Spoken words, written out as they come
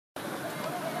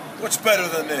What's better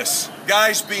than this?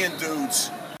 Guys being dudes.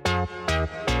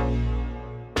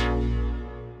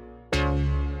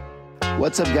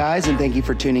 What's up, guys, and thank you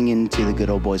for tuning in to the Good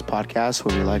Old Boys podcast,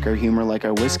 where we like our humor like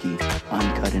our whiskey,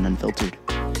 uncut and unfiltered.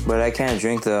 But I can't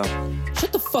drink, though.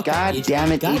 Shut the fuck up, God Adrian.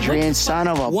 damn it, Adrian, son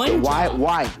of a...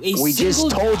 Why? We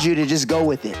just told you to just go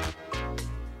with it.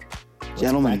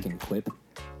 Gentlemen. Quip?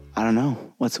 I don't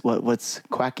know. What's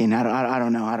quacking? I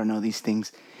don't know. I don't know these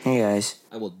things. Hey, guys.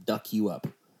 I will duck you up.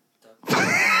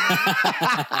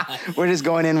 We're just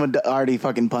going in with already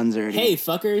fucking puns already. Hey,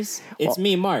 fuckers. It's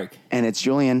me, Marc. And it's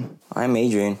Julian. I'm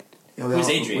Adrian. Who's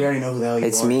Adrian? We already know who the hell you are.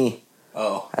 It's me.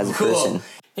 Oh, as a cool. person.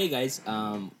 Hey, guys.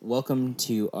 Welcome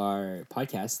to our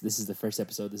podcast. This is the first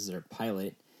episode. This is our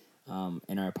pilot.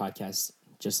 And our podcast,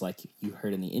 just like you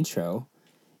heard in the intro,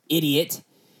 Idiot,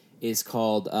 is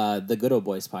called the Good Old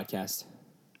Boys podcast.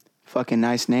 Fucking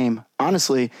nice name.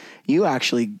 Honestly, you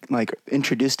actually like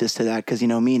introduced us to that because, you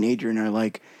know, me and Adrian are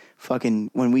like fucking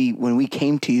when we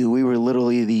came to you, we were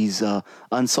literally these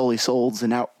unsullied souls, and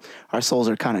now our souls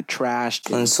are kind of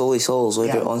trashed. Unsullied souls.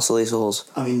 What are Unsullied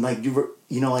souls? I mean, like you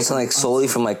know, like it's not like Sully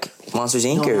from like Monsters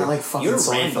Inc. No, or not like fucking You're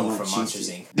Sully Randall from from Monsters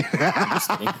Inc.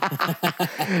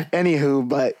 Anywho,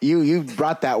 but you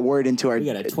brought that word into our We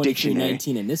got a dictionary.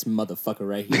 2319 in this motherfucker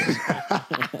right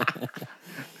here.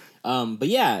 But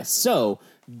yeah, so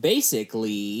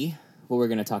basically, what we're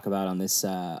gonna talk about on this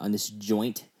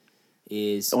joint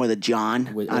is Or the John.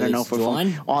 I don't know if we're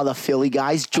John? from all the Philly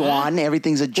guys. John.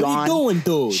 Everything's a John. What are you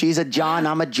doing, dude? She's a John.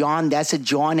 I'm a John. That's a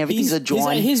John. Everything's a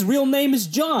John. His real name is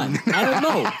John. I don't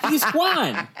know. He's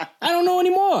Juan. I don't know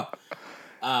anymore.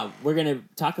 We're gonna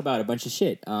talk about a bunch of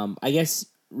shit. I guess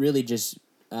really just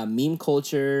meme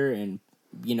culture and,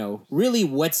 you know, really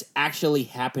what's actually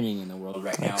happening in the world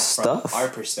right now stuff. from our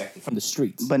perspective, from the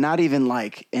streets. But not even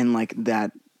like in like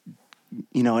that,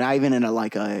 you know, not even in a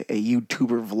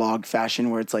YouTuber vlog fashion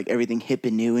where it's like everything hip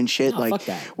and new and shit. No, like fuck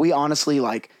that. we honestly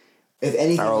like, if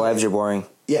anything, our lives are boring.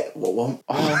 Yeah. Well,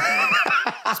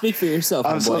 Speak for yourself.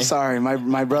 I'm so boy. sorry.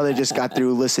 My brother just got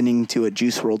through listening to a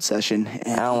Juice WRLD session.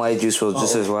 I don't like Juice WRLD,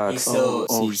 just as He wax. still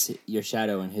sees your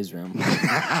shadow in his room.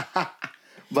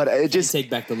 But it just Take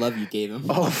back the love you gave him.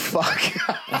 Oh fuck.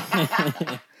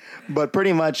 But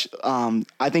pretty much,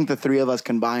 I think the three of us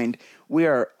combined, we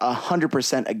are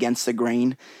 100% against the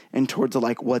grain and towards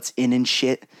like what's in and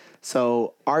shit.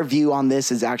 So our view on this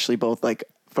is actually both like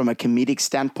from a comedic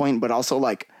standpoint, but also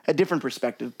like a different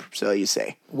perspective. So you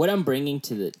say. What I'm bringing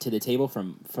to the table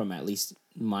from at least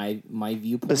my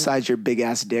viewpoint. Besides your big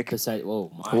ass dick.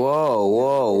 Whoa.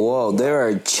 There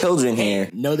are children here.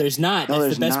 No, there's not. No, That's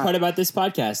there's the best not. part about this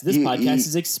podcast. This podcast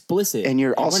is explicit. And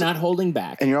we're not holding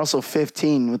back. And you're also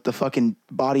 15 with the fucking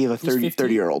body of a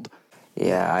 30-year-old.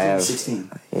 Yeah, I have.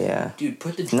 16. Yeah. Dude,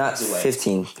 put the Not drugs away.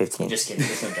 15. Just kidding.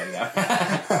 There's no drug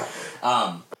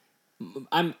out.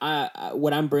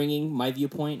 What I'm bringing, my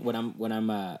viewpoint, what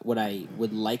I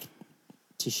would like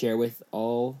to share with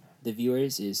all the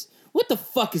viewers is what the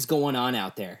fuck is going on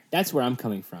out there. That's where I'm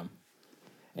coming from,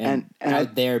 and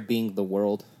out there being the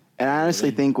world. And I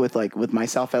honestly think with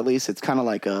myself at least, it's kind of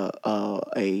like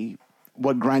a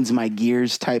what grinds my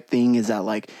gears type thing is that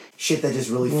like shit that just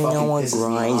really fucking pisses me off.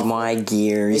 Grinds my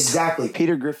gears. Exactly.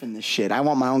 Peter Griffin this shit. I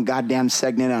want my own goddamn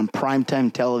segment on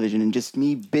primetime television and just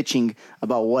me bitching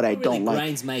about what I don't like.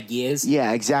 Grinds my gears.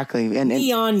 Yeah, exactly. And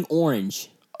Neon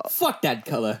orange. Fuck that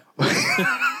color.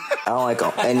 I don't like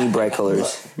any bright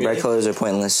colors. Bright colors are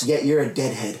pointless. yet you're a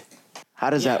deadhead. How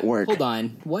does that work? Hold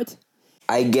on. What?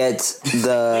 I get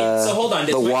the so hold on,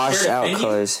 the does my washed shirt out offend you?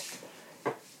 colors.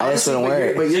 I just wouldn't wear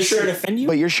it. But your shirt offend you?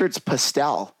 But your shirt's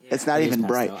pastel. It's not it is even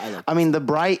bright. pastel. I like I mean,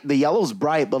 the yellow's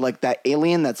bright, but like that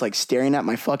alien that's like staring at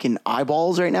my fucking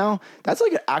eyeballs right now, that's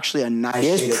like actually a nice He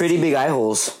shade has of pretty big eye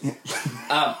holes.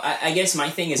 I guess my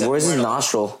thing is Where's his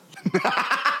nostril?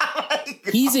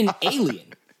 he's an alien.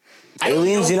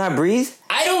 Aliens do not breathe?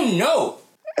 I don't know.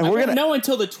 And we're gonna know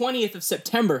until the 20th of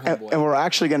September, homeboy. and we're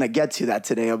actually gonna get to that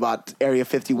today about Area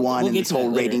 51 and get this to that whole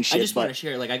later. rating shit. I just want but to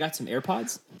share. Like, I got some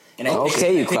AirPods. And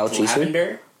Okay, you clout chaser.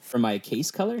 lavender for my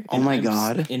case color. Oh and my I'm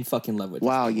God. just in fucking love with.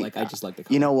 Wow, this. you- Like, I just like the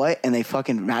color. you know what? And they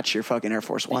fucking match your fucking Air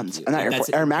Force Ones. you. Not That's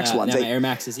it. Air Max ones. No, They- my Air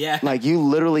Maxes, yeah. Like you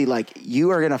literally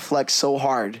you are gonna flex so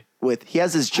hard with he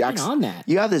has this Jackson on that.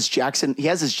 You have this Jackson he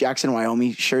has this Jackson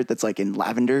Wyoming shirt that's like in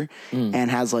lavender and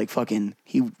has like fucking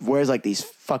he wears like these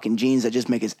fucking jeans that just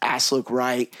make his ass look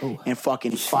right and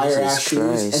fucking fire ass shoes.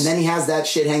 Christ. And then he has that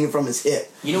shit hanging from his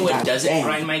hip. You know what God doesn't damn.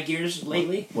 grind my gears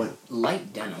lately? What?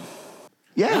 Light denim.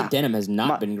 Yeah. Light denim has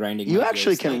not been grinding. You my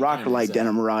actually gears. can rock a light is,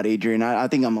 denim rod, Adrian. I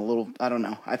think I'm a little, I don't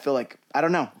know. I feel like, I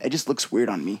don't know. It just looks weird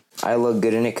on me. I look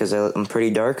good in it because I'm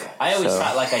pretty dark. I always so.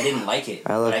 thought like I didn't like it,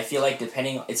 but I feel like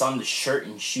it's on the shirt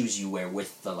and shoes you wear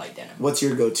with the light denim. What's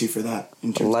your go-to for that?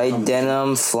 In terms Light of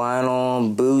denim, flannel,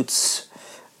 boots,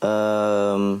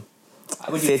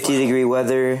 50-degree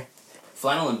weather.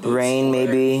 Flannel and boots. Rain,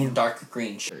 maybe. Dark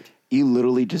green shirt. You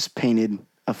literally just painted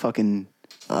a fucking...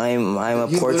 I'm a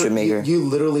portrait maker. You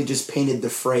literally just painted the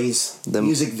phrase, the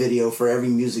music video for every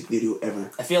music video ever.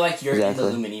 I feel like you're in the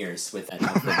Lumineers with that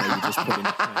outfit that you just put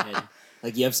into my head.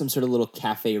 Like you have some sort of little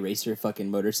cafe racer fucking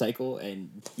motorcycle, and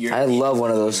you're. I love one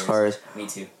of those cars. Me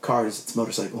too. Cars, it's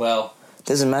motorcycle. Well,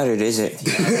 doesn't matter, does it?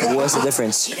 What's the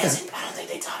difference? I don't think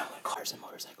they taught him what cars and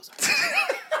motorcycles are.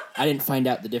 I didn't find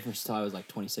out the difference until I was like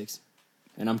 26.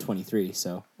 And I'm 23,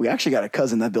 so we actually got a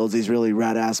cousin that builds these really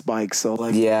rad ass bikes. So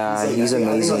like, yeah, he's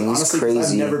amazing. He's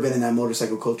crazy. I've never been in that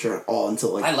motorcycle culture at all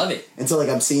until like I love it. Until like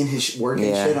I'm seeing his work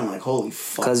and shit. I'm like, holy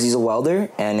fuck. Because he's a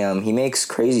welder and he makes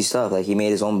crazy stuff. Like he made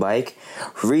his own bike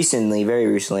recently, very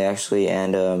recently actually,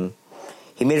 and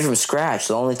he made it from scratch.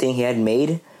 The only thing he had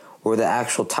made were the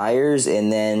actual tires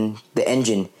and then the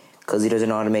engine. Because he doesn't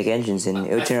know how to make engines, and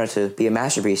it would turn out to be a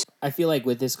masterpiece. I feel like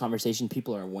with this conversation,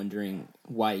 people are wondering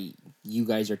why you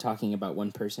guys are talking about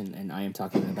one person and I am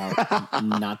talking about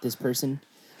not this person.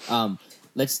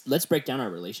 Let's break down our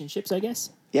relationships, I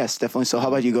guess. Yes, definitely. So how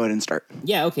about you go ahead and start?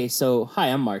 Yeah, okay. So, hi,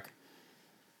 I'm Marc.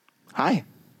 Hi.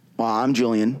 Well, I'm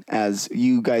Julian, as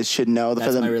you guys should know.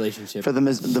 That's my relationship. For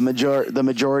the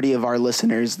majority of our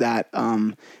listeners that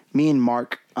me and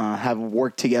Marc have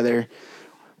worked together.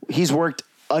 He's worked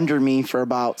under me for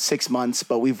about 6 months,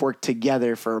 but we've worked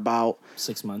together for about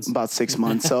 6 months.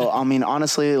 So I mean,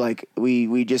 honestly, like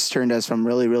we just turned us from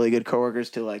really, really good coworkers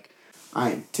to like,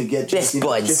 to get just to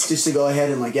go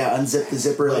ahead and like unzip the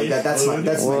zipper like that. That's my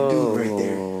dude right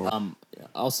there.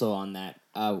 Also on that,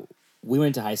 we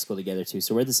went to high school together too,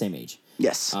 so we're the same age.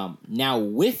 Yes. Now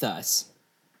with us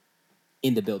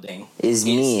in the building is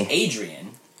me,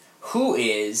 Adrian, who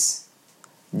is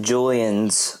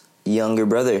Julian's younger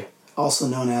brother. Also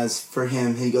known as, for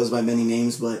him, he goes by many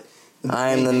names, but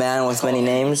I'm the man with many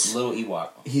names. Little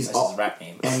Ewok. That's his rap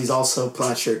name. And he's also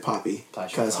Plaid Shirt Poppy.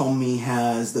 Because homie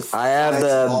has the... I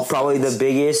have probably the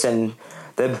biggest and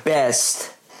the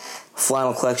best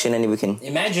flannel collection anybody can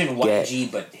imagine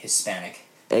YG, but Hispanic.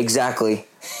 Exactly.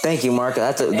 Thank you, Marc.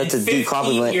 That's a deep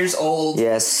compliment. 15 years old.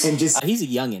 Yes. And just he's a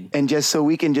youngin. And just so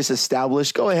we can just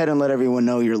establish, go ahead and let everyone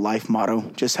know your life motto,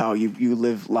 just how you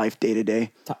live life day to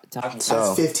day.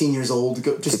 So 15 years old.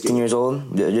 15 years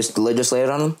old. Just lay it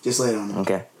on them. Just lay it on them.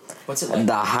 Okay. What's it like?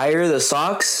 The higher the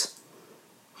socks,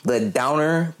 the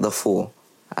downer the fool.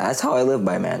 That's how I live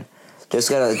by, man. Just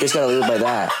gotta live by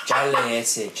that.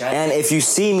 And if you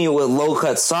see me with low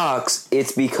cut socks,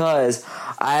 it's because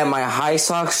I have my high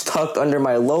socks tucked under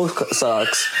my low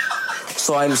socks,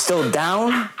 so I'm still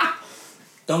down.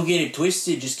 Don't get it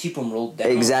twisted. Just keep them rolled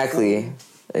down. Exactly.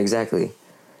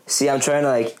 See, I'm trying to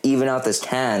like even out this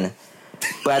tan,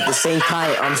 but at the same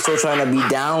time, I'm still trying to be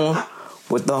down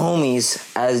with the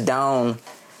homies as down.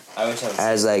 I wish I was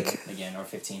as like again or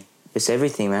 15. It's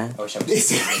everything, man. I wish I was.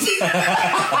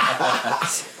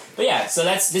 But yeah, so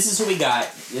this is who we got.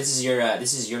 This is your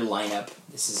lineup.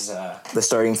 This is the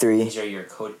starting three. These are your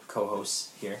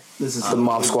co-hosts here. This is the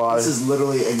mob squad. This is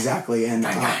literally exactly and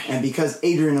because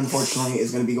Adrian unfortunately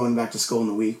is going to be going back to school in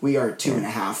a week. We are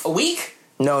 2.5 a week.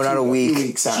 No, not a week. 2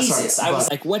 weeks. Jesus, I was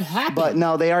like, what happened? But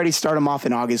no, they already start them off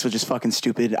in August, which is fucking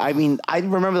stupid. I mean, I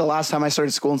remember the last time I started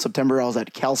school in September, I was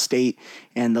at Cal State,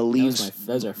 and the leaves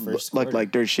that was our first looked like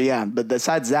dirt shit. Yeah, but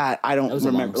besides that, I don't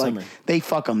remember. Like summer. they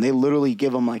fuck them. They literally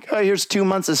give them like, oh, here's 2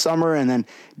 months of summer, and then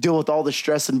deal with all the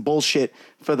stress and bullshit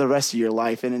for the rest of your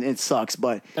life, and it sucks.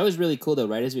 But that was really cool though.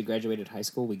 Right as we graduated high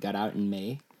school, we got out in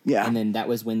May. Yeah, and then that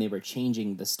was when they were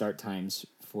changing the start times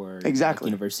for exactly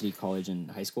like, university, college, and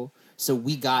high school. So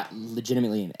we got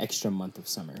legitimately an extra month of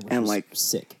summer, which and was like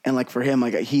sick. And like for him,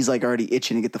 like he's like already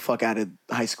itching to get the fuck out of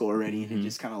high school already, and he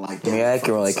just kind of like. Yeah, I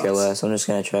can really care less. I'm just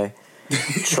gonna try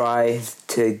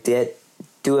to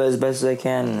do it as best as I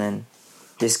can, and then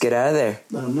just get out of there.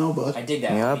 Let him know, bud. I dig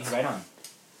that. Yep. Right on.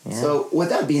 Yeah. So with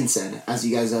that being said, as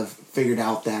you guys have figured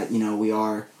out that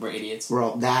we're idiots. We're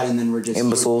all that, and then we're just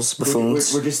imbeciles,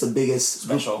 buffoons. We're just the biggest.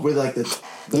 Special. We're like the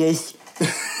yes.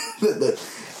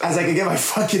 As I can get my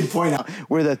fucking point out,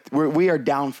 we are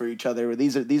down for each other.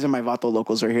 These are my Vato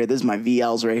locals right here. This is my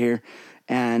VLs right here,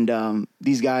 and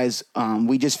these guys.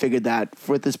 We just figured that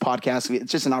with this podcast,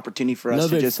 it's just an opportunity for us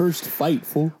to just first fight,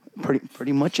 fool.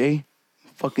 Pretty much,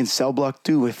 Fucking cell block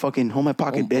 2 with fucking hold my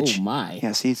pocket, bitch. Oh my.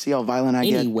 Yeah, see how violent I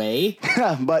get. Anyway.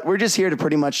 But we're just here to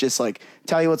pretty much just like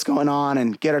tell you what's going on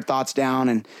and get our thoughts down,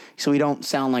 and so we don't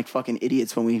sound like fucking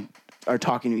idiots when we are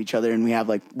talking to each other and we have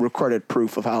like recorded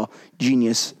proof of how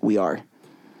genius we are.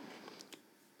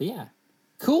 But yeah.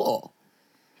 Cool.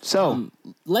 So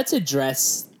let's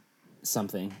address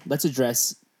something. Let's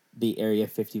address the Area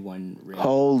 51 raid.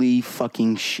 Holy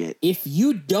fucking shit. If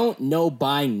you don't know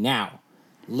by now,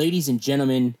 ladies and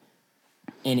gentlemen,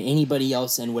 and anybody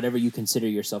else and whatever you consider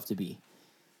yourself to be,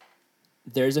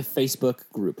 there's a Facebook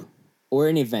group, or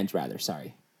an event rather,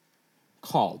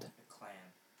 called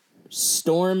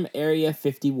Storm Area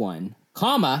 51,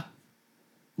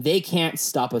 they can't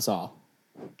stop us all.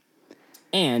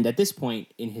 And at this point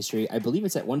in history, I believe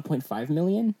it's at 1.5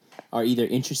 million are either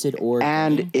interested or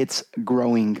and going. it's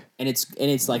growing. And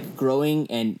it's like growing,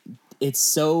 and it's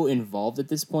so involved at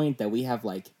this point that we have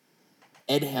like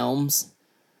Ed Helms,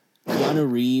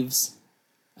 Keanu Reeves.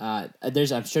 I'm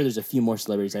sure there's a few more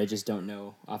celebrities I just don't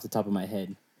know off the top of my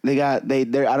head. I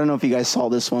don't know if you guys saw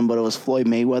this one, but it was Floyd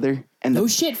Mayweather. And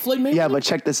Floyd Mayweather? Yeah, but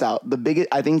check this out.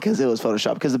 I think because it was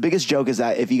Photoshop, because the biggest joke is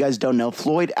that if you guys don't know,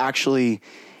 Floyd actually,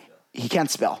 he can't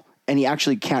spell. And he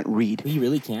actually can't read. He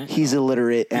really can't? He's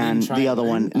illiterate, and the other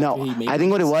one. No, I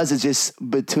think what it was is just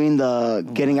between the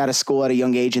getting out of school at a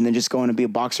young age and then just going to be a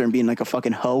boxer and being like a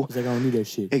fucking hoe. He's like, I don't need that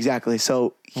shit. Exactly.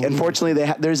 So, unfortunately,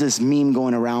 there's this meme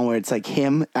going around where it's like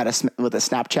him with a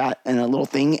Snapchat and a little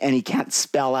thing, and he can't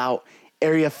spell out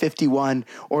Area 51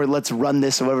 or let's run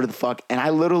this or whatever the fuck. And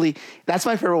that's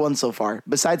my favorite one so far.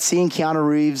 Besides seeing Keanu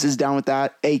Reeves is down with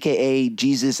that, a.k.a.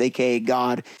 Jesus, a.k.a.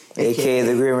 God. A.k.a.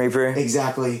 the Grim Reaper.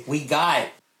 Exactly. We got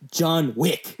John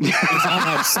Wick is on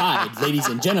our side, ladies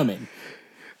and gentlemen.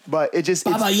 But it just...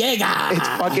 Baba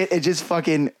Yaga! It's just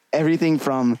fucking everything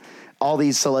from all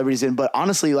these celebrities in. But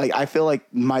honestly, like, I feel like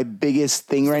my biggest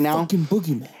thing right now... fucking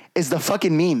boogeyman. Is the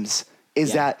fucking memes.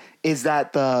 Is that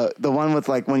the one with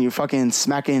like when you're fucking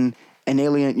smacking an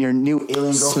alien, your new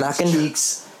alien girlfriend's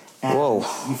cheeks, and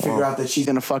you figure out that she's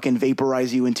gonna fucking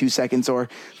vaporize you in 2 seconds, and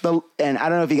I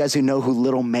don't know if you guys who know who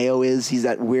Little Mayo is. He's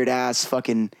that weird ass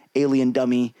fucking alien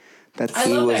dummy.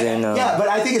 He was in. Yeah, but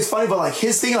I think it's funny. But like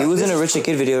his thing, like, he was in a Rich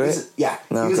Kid video, right?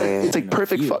 It's like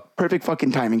perfect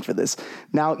fucking timing for this.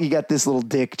 Now you got this little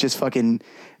dick just fucking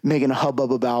making a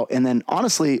hubbub about, and then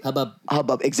honestly,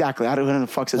 hubbub, exactly. I don't know what the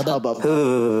fuck says hubbub.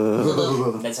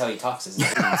 That's how he talks. Isn't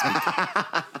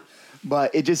it?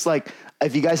 But it just like,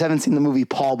 if you guys haven't seen the movie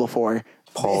Paul before,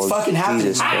 it's fucking happening.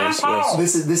 Jesus Christ, yes.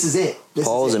 This is it.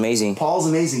 Paul's amazing. Paul's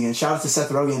amazing, and shout out to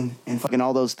Seth Rogen and fucking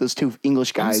all those two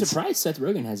English guys. I'm surprised Seth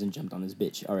Rogen hasn't jumped on this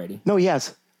bitch already. No, he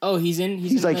has. Oh, he's in.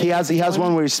 He's like he has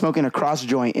one where he's smoking a cross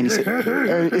joint, and he's like,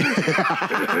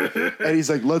 and he's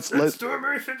like, let's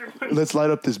light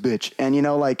up this bitch, and you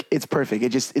know, like, it's perfect.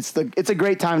 It's a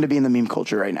great time to be in the meme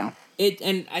culture right now.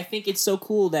 And I think it's so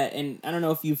cool that, and I don't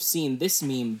know if you've seen this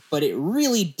meme, but it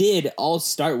really did all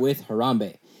start with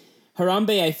Harambe.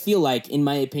 Harambe, I feel like, in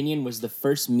my opinion, was the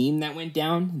first meme that went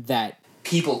down that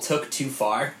people took too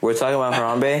far. We're talking about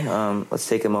Harambe. Let's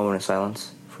take a moment of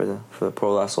silence for the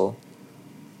poor last soul.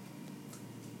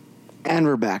 And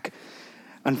we're back.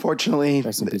 Unfortunately,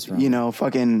 you know,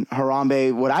 fucking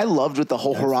Harambe. What I loved with the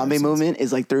whole Harambe movement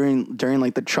is like during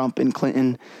like the Trump and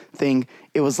Clinton thing,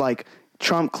 it was like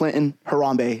Trump, Clinton,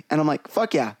 Harambe, and I'm like,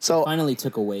 fuck yeah. So it finally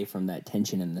took away from that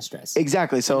tension and the stress.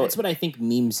 Exactly. So and that's what I think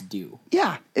memes do.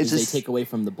 Yeah, it's just they take away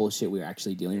from the bullshit we're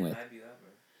actually dealing with.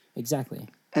 Exactly.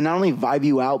 And not only vibe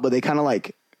you out, but they kind of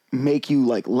like make you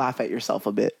like laugh at yourself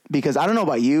a bit, because I don't know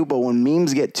about you, but when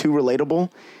memes get too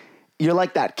relatable, you're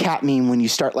like that cat meme when you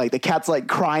start like the cat's like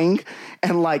crying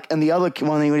and the other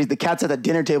one, the cat's at the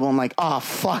dinner table and like, oh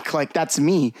fuck, like that's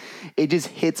me. It just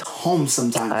hits home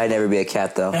sometimes. I'd never be a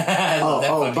cat though.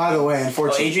 By the way,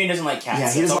 unfortunately, Adrian doesn't like cats.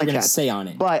 Yeah, he doesn't like cats. Say on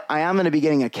it. But I am going to be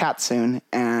getting a cat soon,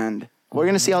 and we're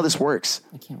going to see how this works.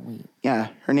 I can't wait. Yeah,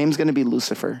 her name's going to be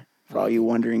Lucifer, for all you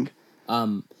wondering.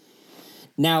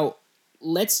 Now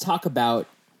let's talk about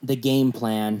the game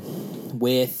plan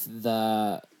with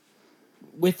the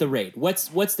raid.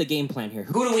 What's the game plan here?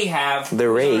 Who do we have? The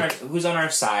raid. Who's on our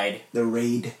side? The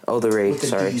raid. Oh, the raid.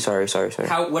 Sorry.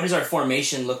 What does our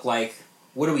formation look like?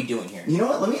 What are we doing here? You know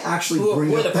what? Let me actually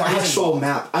bring up the actual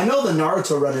map. I know the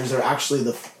Naruto runners are actually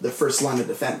the first line of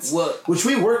defense. Which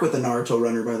we work with the Naruto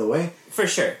runner, by the way. For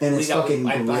sure. And it's fucking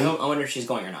great. I wonder if she's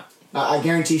going or not. I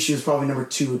guarantee she was probably number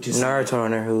 2 to Naruto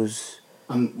runner who's...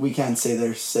 we can't say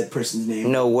their said person's name.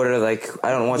 No, what are like... I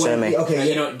don't watch anime.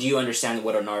 Okay, do you understand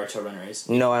what a Naruto runner is?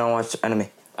 No, I don't watch anime.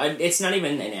 It's not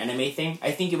even an anime thing.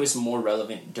 I think it was more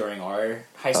relevant during our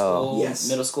high school,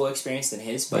 middle school experience than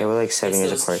his. But yeah, we're like 7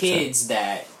 years apart. Kids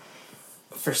that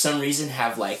for some reason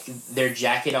have like their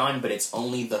jacket on, but it's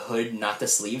only the hood, not the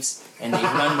sleeves, and they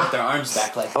run with their arms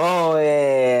back like. Oh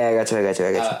yeah, I got you.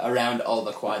 Around all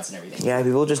the quads and everything. Yeah,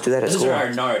 people just do that at Those school. are our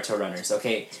Naruto runners.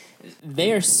 Okay,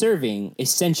 they are serving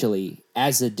essentially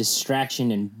as a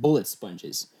distraction and bullet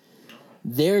sponges.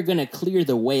 They're gonna clear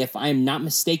the way, if I'm not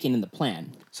mistaken, in the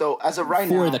plan. So as of right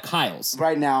for now, the Kyles.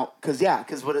 Right now,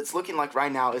 because what it's looking like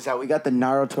right now is that we got the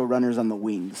Naruto runners on the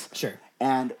wings. Sure.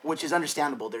 And which is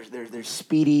understandable. They're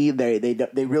speedy. They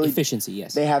really efficiency.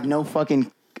 Yes. They have no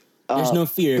fucking. There's no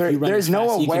fear. If you run there's no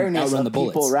fast, awareness of the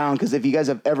people around. Because if you guys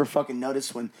have ever fucking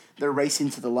noticed when they're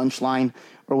racing to the lunch line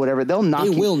or whatever, they'll knock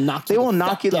you. They will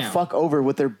knock you the fuck over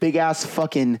with their big ass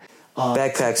fucking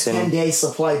backpacks and 10-day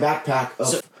supply backpack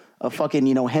of fucking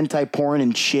hentai porn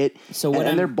and shit. So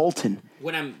and they're bolting.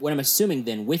 What I'm assuming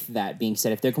then, with that being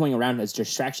said, if they're going around as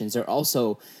distractions, they're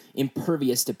also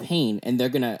impervious to pain, and they're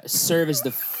gonna serve as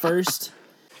the first.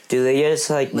 Do they just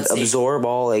absorb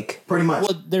all like? Pretty much.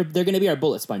 Well, they're gonna be our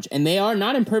bullet sponge, and they are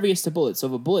not impervious to bullets. So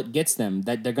if a bullet gets them,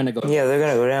 that they're gonna go. Yeah, they're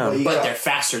gonna go down. But they're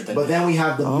faster than. But then we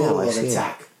have the middle of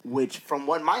attack, which, from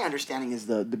what my understanding, is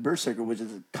the berserker, which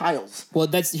is the Kyles. Well,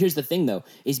 here's the thing though,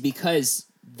 is because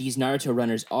these Naruto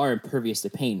runners are impervious to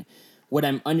pain. What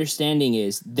I'm understanding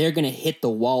is they're gonna hit the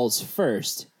walls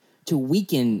first to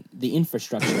weaken the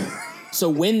infrastructure. So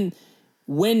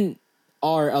when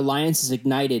our alliance is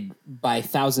ignited by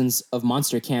thousands of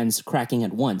monster cans cracking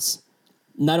at once,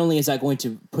 not only is that going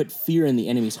to put fear in the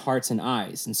enemy's hearts and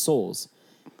eyes and souls,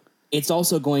 it's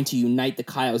also going to unite the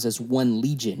Kyles as one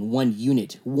legion, one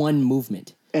unit, one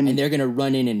movement. And they're going to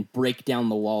run in and break down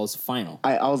the walls final.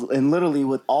 And literally,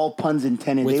 with all puns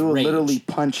intended, they will literally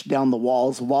punch down the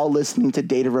walls while listening to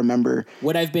Data Remember.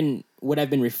 What I've been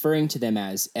referring to them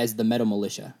as the metal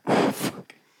militia.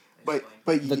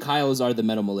 But the Kyles are the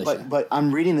metal militia. But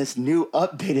I'm reading this new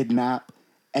updated map,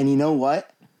 and you know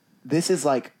what? This is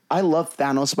like, I love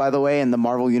Thanos, by the way, in the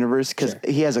Marvel universe, because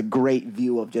he has a great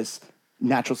view of just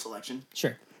natural selection.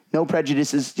 Sure. No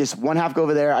prejudices. Just one half go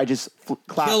over there. I just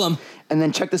clap. Kill him. And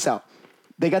then check this out.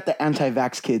 They got the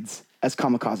anti-vax kids as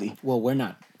kamikaze. Well, we're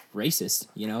not racist,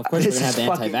 Of course, we're gonna have the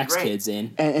anti-vax kids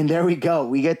in. And there we go.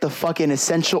 We get the fucking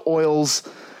essential oils,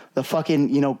 the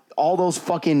fucking all those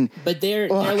fucking. But they're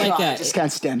I just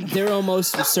can't stand them. They're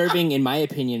almost serving, in my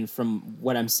opinion, from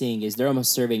what I'm seeing, is they're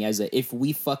almost serving as if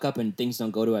we fuck up and things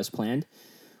don't go to as planned,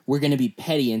 we're gonna be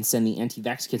petty and send the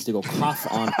anti-vax kids to go cough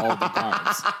on all the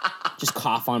guards. Just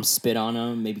cough on them, spit on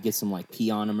them, maybe get some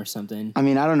pee on them or something. I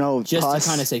mean, I don't know. Just to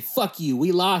kind of say, "Fuck you,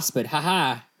 we lost," but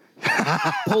haha,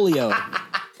 polio,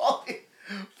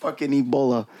 fucking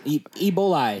Ebola,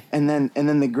 Ebola. And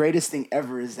then the greatest thing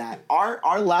ever is that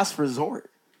our last resort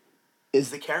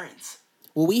is the Karens.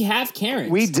 Well, we have Karens.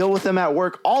 We deal with them at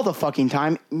work all the fucking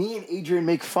time. Me and Adrian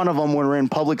make fun of them when we're in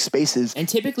public spaces. And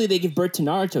typically they give birth to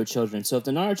Naruto children. So if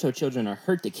the Naruto children are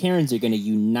hurt, the Karens are going to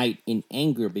unite in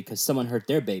anger because someone hurt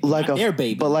their baby. Not their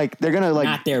baby. But they're going to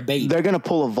not their baby. They're going to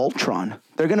pull a Voltron.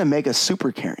 They're going to make a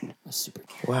super Karen. A super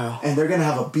Karen. Wow. And they're going to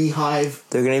have a beehive.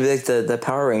 They're going to be like the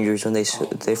Power Rangers when they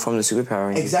form the Super Power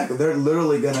Rangers. Exactly. They're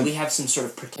literally going to... Do we have some sort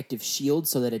of protective shield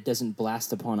so that it doesn't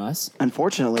blast upon us?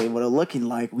 Unfortunately, what it's looking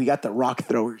like, we got the rock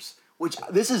throwers. Which,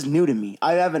 this is new to me.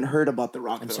 I haven't heard about the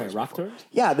rock throwers. I'm sorry, rock throwers?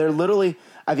 Yeah, they're literally,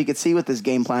 if you could see with this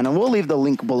game plan, and we'll leave the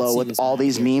link below with all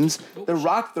these memes. The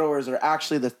rock throwers are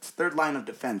actually the third line of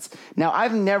defense. Now,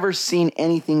 I've never seen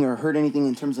anything or heard anything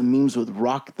in terms of memes with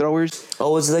rock throwers.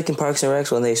 Oh, was it like in Parks and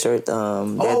Recs when they start they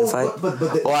had the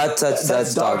fight?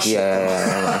 That's dog shit.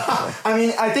 Yeah. I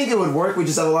mean, I think it would work. We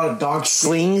just have a lot of dog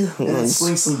sling.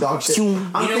 Sling some dog shit. You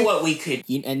know what we could,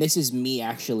 and this is me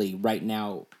actually right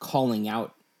now calling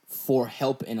out for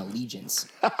help and allegiance.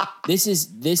 This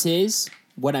is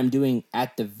what I'm doing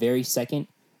at the very second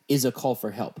is a call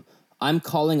for help. I'm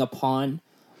calling upon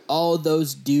all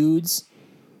those dudes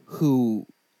who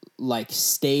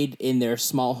stayed in their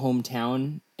small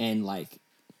hometown and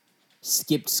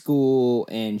skipped school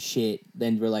and shit.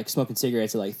 Then were smoking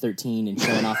cigarettes at 13 and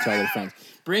showing off to all their friends.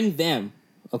 Bring them,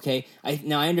 okay? I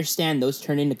understand those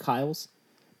turn into Kyles,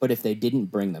 but if they didn't,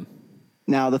 bring them.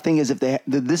 Now, the thing is,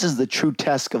 this is the true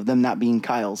test of them not being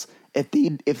Kyles.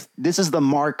 If this is the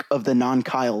mark of the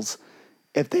non-Kyles,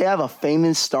 if they have a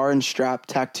famous star and strap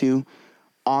tattoo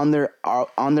on their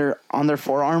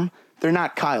forearm, they're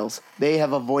not Kyles. They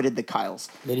have avoided the Kyles.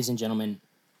 Ladies and gentlemen,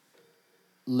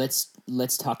 let's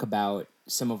talk about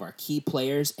some of our key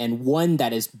players and one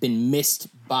that has been missed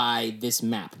by this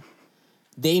map.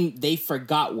 They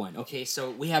forgot one. Okay, so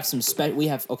we have some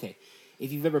okay.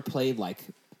 If you've ever played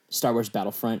Star Wars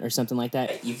Battlefront or something like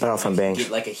that, you can Battlefront Bang. get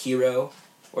a hero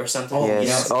or something.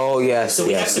 Yes. You know? Oh yes. So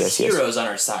we have some yes. heroes on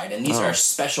our side, and these are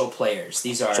special players.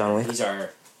 These are John Wick.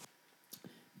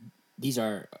 These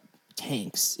are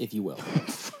tanks, if you will.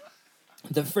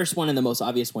 The first one and the most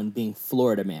obvious one being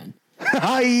Florida Man.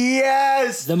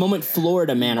 Yes. The moment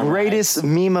Florida Man arrives, Greatest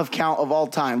meme of count of all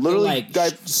time. Literally,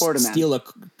 Florida Man. Steal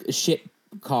a shit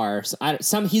car.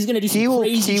 He's gonna do some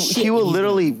crazy shit. He will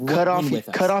literally cut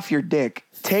off your dick,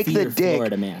 take Fear the dick,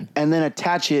 Florida Man. and then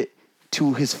attach it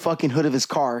to his fucking hood of his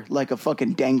car like a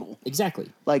fucking dangle. Exactly.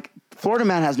 Like Florida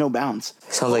Man has no bounds.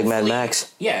 Sounds like Mad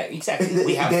Max. Yeah, exactly.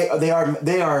 They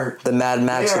are The Mad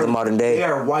Max of the modern day. They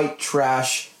are white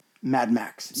trash Mad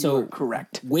Max. So you are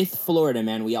correct. With Florida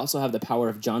Man, we also have the power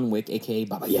of John Wick, aka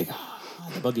Baba Yaga,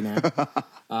 the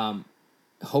Boogeyman.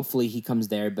 Hopefully he comes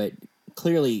there, but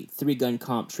clearly 3-gun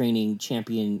comp training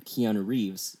champion Keanu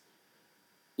Reeves,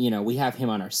 we have him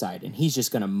on our side, and he's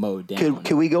just gonna mow down.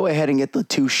 Can we go ahead and get the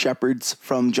 2 shepherds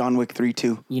from John Wick 3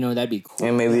 too? That'd be cool.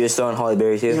 And maybe just throw in Halle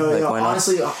Berry too. Why not?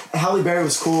 Honestly, Halle Berry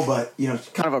was cool, but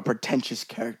kind of a pretentious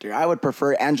character. I would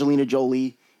prefer Angelina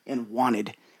Jolie in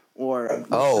Wanted, or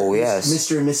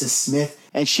Mr. and Mrs. Smith,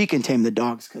 and she can tame the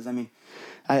dogs. Because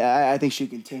I think she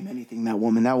can tame anything. That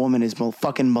woman is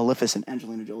fucking Maleficent,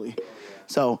 Angelina Jolie.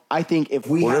 So I think if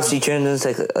she turns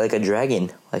into like a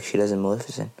dragon, like she does in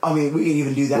Maleficent? we can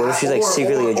even do that. What if she's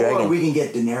secretly a dragon? Or we can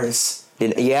get Daenerys.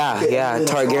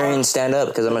 Targaryen stand up,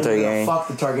 because I'm a Targaryen. Fuck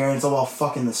the Targaryens, all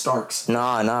fucking the Starks.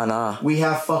 Nah. We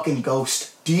have fucking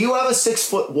Ghost. Do you have a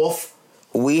 6-foot wolf?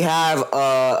 We have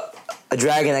a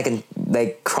dragon that can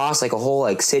cross a whole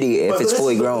city if it's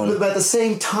fully grown. But at the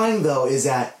same time, though, is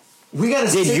that we got a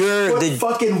 6-foot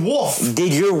fucking wolf.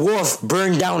 Did your wolf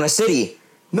burn down a city?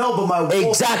 No, but my wolf...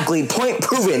 Exactly, point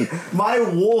proven. My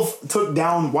wolf took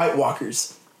down White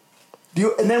Walkers.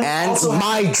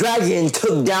 My dragon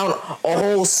took down a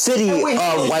whole city of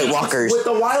White Walkers. With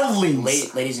the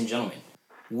wildlings. Ladies and gentlemen,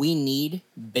 we need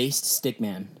Based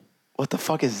Stickman. What the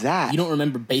fuck is that? You don't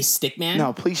remember Based Stickman?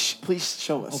 No, please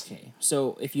show us. Okay,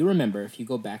 so if you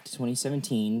go back to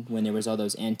 2017, when there was all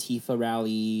those Antifa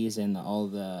rallies and all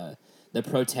the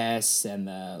protests and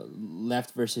the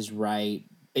left versus right...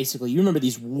 Basically, you remember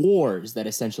these wars that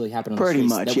essentially happened on the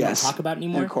streets that we don't talk about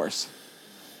anymore? Of course.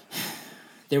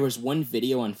 There was one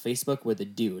video on Facebook with a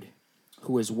dude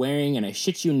who was wearing, and I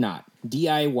shit you not,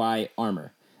 DIY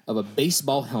armor of a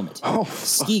baseball helmet,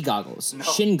 ski goggles,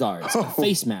 shin guards, a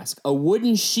face mask, a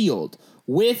wooden shield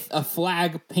with a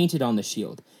flag painted on the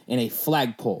shield, and a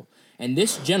flagpole. And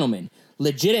this gentleman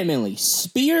legitimately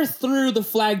spear through the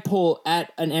flagpole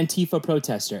at an Antifa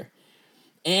protester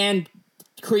and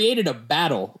created a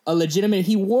battle,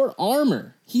 he wore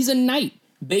armor. He's a knight.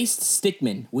 Based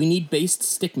Stickman. We need Based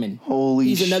Stickman.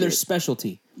 He's another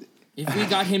specialty. If we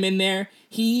got him in there,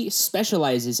 he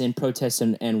specializes in protests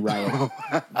and riot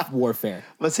warfare.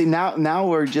 But see, now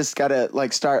we're just gotta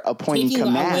start appointing taking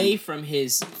command. Away from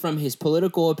his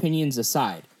political opinions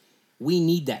aside. We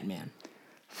need that man.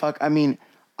 Fuck,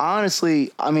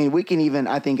 honestly, we can even,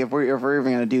 I think if we're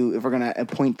gonna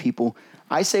appoint people,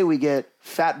 I say we get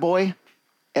Fat Boy,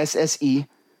 SSE,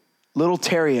 Little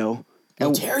Terrio,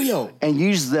 and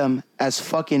use them as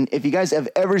fucking. If you guys have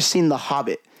ever seen The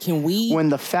Hobbit, when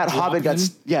the fat Hobbit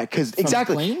because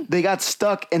exactly they got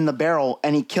stuck in the barrel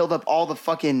and he killed up all the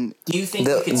fucking. Do you think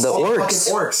the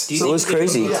orcs? Do you think it was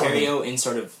crazy. Terrio in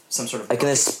some sort of in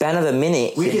a span of a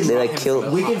minute, they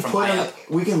killed. We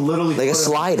can literally a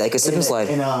slide, a slip and slide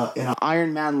in an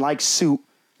Iron Man like suit,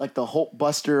 like the Hulk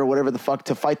Buster or whatever the fuck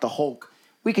to fight the Hulk.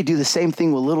 We could do the same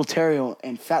thing with Little Terrio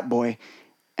and Fat Boy.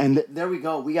 And there we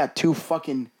go. We got 2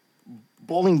 fucking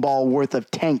bowling ball worth of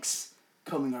tanks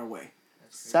coming our way.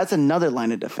 So that's another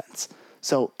line of defense.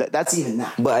 So that's even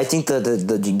that. But I think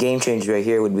the game changer right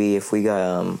here would be if we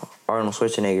got Arnold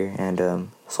Schwarzenegger and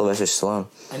Sylvester Stallone.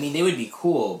 They would be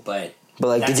cool, but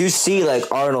did you see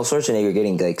Arnold Schwarzenegger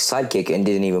getting sidekick and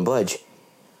didn't even budge?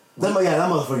 That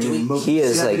motherfucker didn't move. He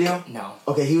is no.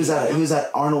 Okay, he was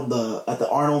at Arnold at the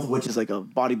Arnold, which is like a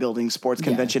bodybuilding sports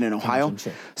convention in Ohio.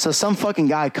 Sure. So some fucking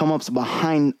guy comes up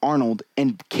behind Arnold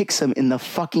and kicks him in the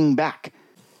fucking back.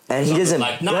 And he doesn't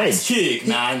nice kick,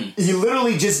 man. He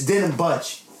literally just didn't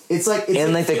budge.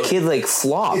 The kid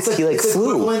flopped. It's he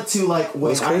flew. Equivalent to when,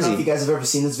 I don't know if you guys have ever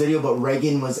seen this video, but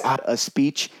Reagan was at a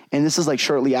speech, and this is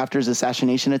shortly after his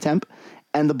assassination attempt,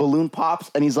 and the balloon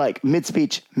pops, and he's mid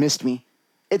speech, missed me.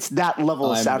 It's that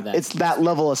level of savagery. It's that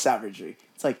level of savagery.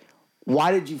 It's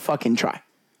why did you fucking try?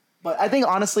 But I think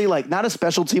honestly, not a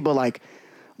specialty, but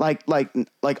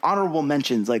honorable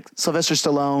mentions, Sylvester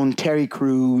Stallone, Terry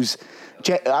Crews.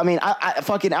 I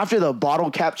fucking after the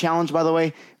bottle cap challenge, by the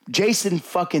way, Jason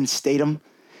fucking Statham,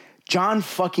 John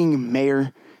fucking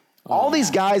Mayer, All these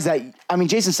guys that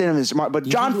Jason Statham is smart, but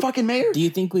John fucking Mayer. Do you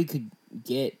think we could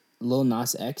get Lil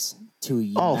Nas X to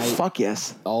unite fuck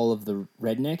yes, all of the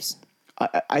rednecks?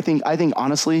 I think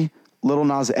honestly, Lil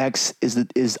Nas X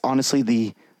is honestly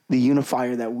the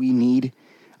unifier that we need.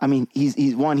 I mean,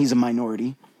 he's one, he's a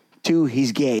minority. Two,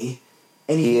 he's gay.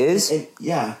 And he is?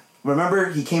 Yeah.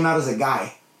 Remember, he came out as a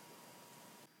guy.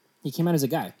 He came out as a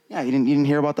guy. Yeah, you didn't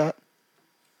hear about that?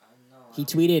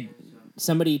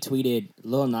 Somebody tweeted,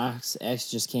 Lil Nas X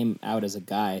just came out as a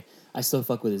guy. I still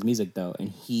fuck with his music, though. And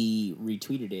he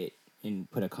retweeted it and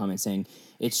put a comment saying,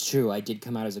 it's true, I did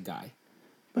come out as a guy.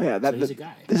 But yeah, he's a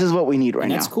guy. This is what we need right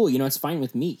now. That's cool. It's fine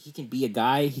with me. He can be a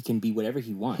guy. He can be whatever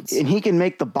he wants. And he can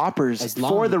make the boppers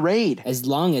for the raid. As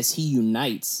long as he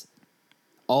unites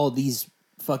all these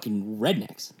fucking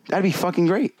rednecks. That'd be fucking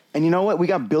great. And you know what? We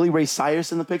got Billy Ray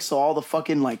Cyrus in the pic, so all the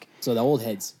fucking So the old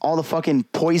heads. All the fucking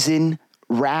Poison,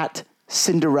 Rat,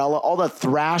 Cinderella, all the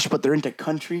thrash, but they're into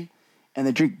country. And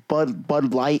they drink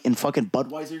Bud Light and fucking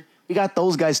Budweiser. We got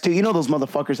those guys too. You know those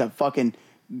motherfuckers have fucking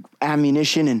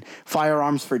ammunition and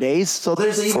firearms for days. So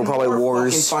there's even probably more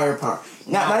wars. fucking firepower.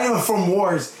 Not even from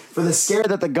wars. For the scare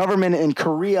that the government in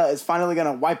Korea is finally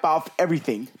gonna wipe off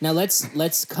everything. Now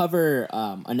let's cover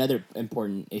another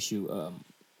important issue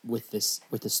with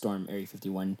the storm Area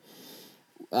 51.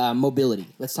 Mobility.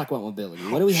 Let's talk about mobility.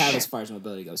 What do we have as far as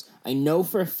mobility goes? I know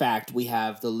for a fact we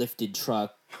have the lifted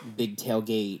truck, big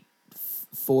tailgate,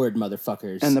 Ford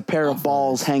motherfuckers, and the pair of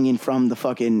balls hanging from the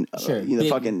fucking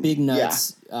big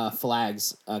nuts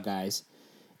flags guys,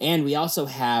 and we also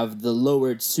have the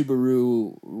lowered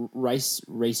Subaru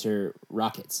Racer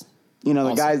rockets. You know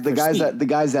the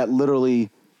guys that literally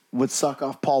would suck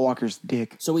off Paul Walker's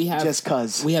dick. So we have just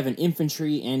cause we have an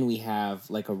infantry and we have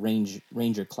like a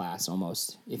ranger class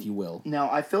almost, if you will. Now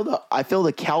I feel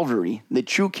the cavalry, the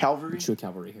true cavalry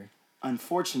here.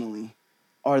 Unfortunately,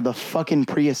 are the fucking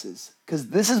Priuses. Because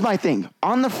this is my thing.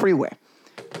 On the freeway,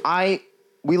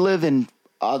 we live in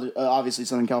obviously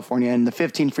Southern California, and the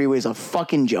 15 freeway is a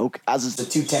fucking joke, as is the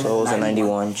 210 so and the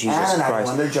 91. Jesus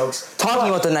Christ. They're jokes. Talking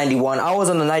about the 91, I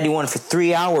was on the 91 for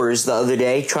 3 hours the other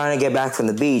day trying to get back from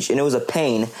the beach, and it was a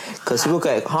pain because people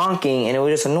kept honking, and it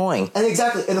was just annoying. And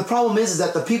exactly. And the problem is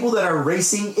that the people that are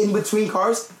racing in between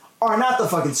cars are not the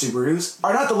fucking Subarus,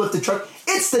 are not the lifted truck.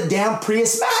 It's the damn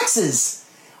Prius Maxes.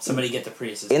 Somebody get the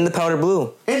Priuses. In the powder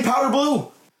blue. In powder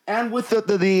blue. And with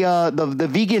the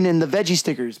vegan and the veggie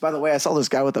stickers. By the way, I saw this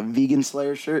guy with a vegan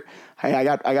Slayer shirt. Hey, I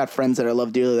got friends that I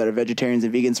love dearly that are vegetarians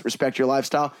and vegans. Respect your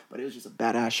lifestyle. But it was just a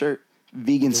badass shirt.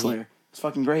 Vegan Slayer. It's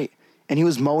fucking great. And he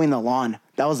was mowing the lawn.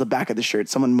 That was the back of the shirt.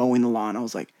 Someone mowing the lawn. I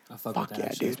was like, fuck yeah,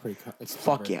 dude.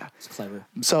 Fuck yeah. It's clever.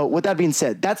 So with that being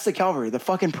said, that's the cavalry, the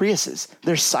fucking Priuses.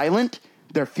 They're silent.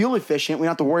 They're fuel efficient. We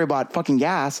don't have to worry about fucking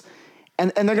gas.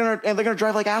 And they're gonna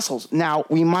drive like assholes. Now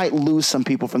we might lose some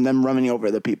people from them running over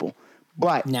other people,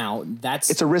 but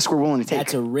it's a risk we're willing to take.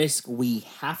 That's a risk we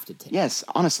have to take. Yes,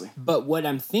 honestly. But what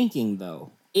I'm thinking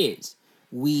though is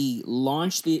we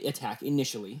launch the attack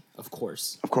initially, of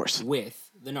course, with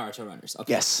the Naruto runners.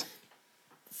 Okay. Yes.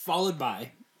 Followed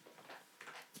by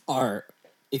our,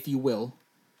 if you will,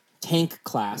 tank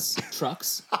class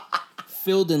trucks,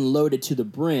 filled and loaded to the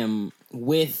brim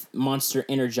with Monster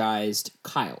energized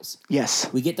Kyles.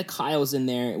 Yes. We get the Kyles in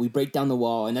there, we break down the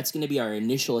wall, and that's going to be our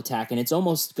initial attack, and it's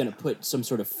almost going to put some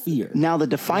sort of fear. Now, the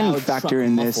defining factor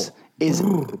in this is,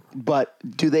 but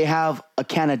do they have a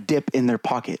can of dip in their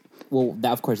pocket? Well,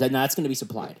 of course, that's going to be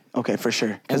supplied. Okay, for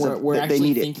sure. And we're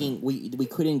actually thinking we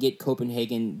couldn't get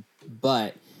Copenhagen,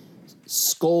 but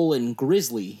Skull and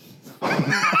Grizzly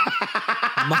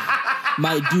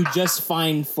might do just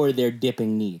fine for their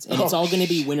dipping needs. And it's all going to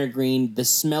be wintergreen. The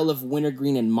smell of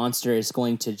wintergreen and Monster is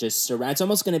going to just surround. It's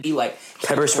almost going to be like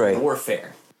pepper spray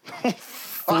warfare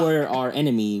for our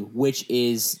enemy, which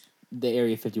is the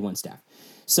Area 51 staff.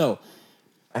 So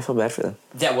I feel bad for them.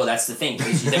 That's the thing.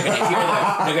 They're going to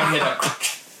hear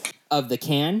the of the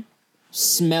can,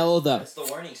 smell the... That's the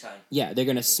warning sign. Yeah, they're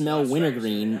going to smell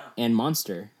wintergreen and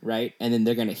Monster, right? And then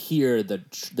they're going to hear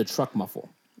the truck muffle.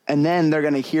 And then they're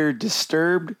going to hear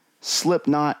Disturbed,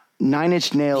 Slipknot, Nine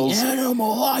Inch Nails. The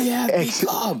animal I have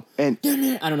become. And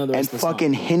I don't know the rest of the song.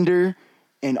 fucking Hinder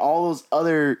and all those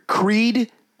other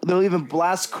Creed. They'll even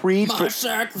blast Creed for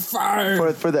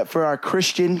our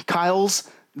Christian Kyles.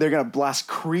 They're going to blast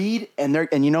Creed.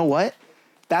 And you know what?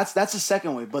 That's the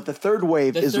second wave. But the third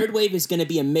wave is... The third wave is going to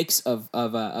be a mix of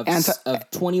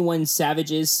 21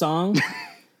 Savage's song.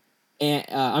 And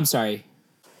I'm sorry...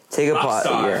 Take a pot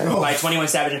by 21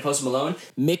 Savage and Post Malone,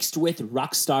 mixed with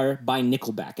Rockstar by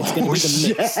Nickelback. It's going to be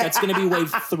the mix. That's going to be wave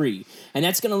 3, and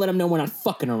that's going to let them know we're not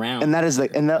fucking around. And that is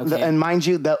and mind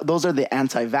you, those are the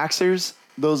anti-vaxxers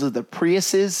those are the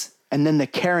Priuses, and then the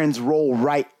Karens roll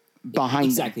right behind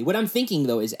Exactly. What I'm thinking,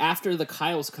 though, is after the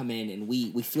Kyles come in and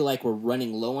we feel like we're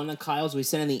running low on the Kyles, we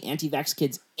send in the anti-vax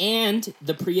kids and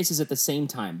the Priuses at the same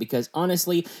time. Because,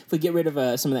 honestly, if we get rid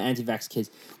of some of the anti-vax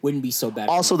kids, wouldn't be so bad.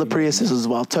 Also, the Priuses as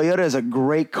well. Toyota is a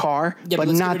great car, but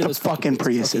not the fucking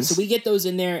Priuses. Okay, so we get those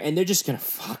in there, and they're just going to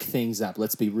fuck things up.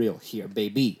 Let's be real here,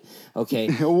 baby. Okay?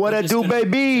 What I do,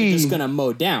 baby? They're just going to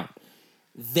mow down.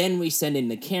 Then we send in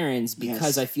the Karens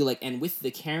because I feel like, and with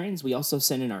the Karens, we also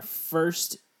send in our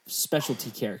first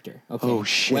specialty character. Okay. Oh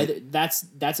shit. Whether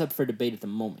that's up for debate at the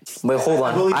moment. Wait, hold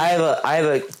on. I have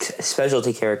a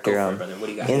specialty character. Brother. What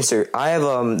do you got? Insert. I have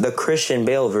the Christian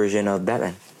Bale version of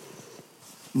Batman.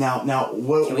 Now,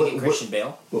 what? Can we get Christian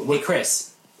Bale? Hey,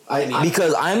 Chris.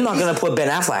 Because I'm not gonna put Ben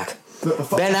Affleck.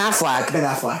 Ben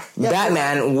Affleck. Yeah,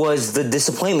 Batman was the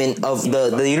disappointment of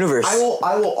the universe.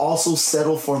 I will also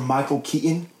settle for Michael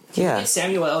Keaton. Yeah. Is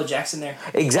Samuel L. Jackson there?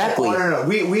 Exactly. Oh, no.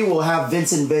 We will have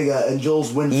Vincent Vega and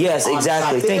Jules Winfield. Yes,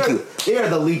 exactly. Thank you. They are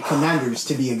the lead commanders,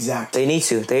 to be exact. They need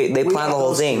to. They plan the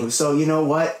whole thing. So you know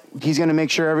what? He's gonna make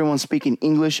sure everyone's speaking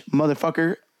English,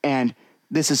 motherfucker. And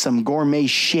this is some gourmet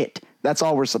shit. That's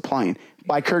all we're supplying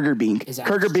by Kurger Bing.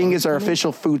 Kurger Bing is our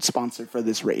official food sponsor for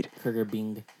this raid. Kurger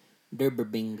Bing, Derber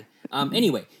Bing.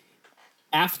 Anyway.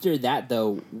 After that,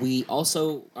 though, we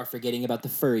also are forgetting about the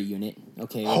furry unit.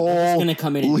 Okay, they're going to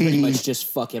come in and pretty much just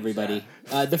fuck everybody.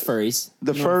 The furries.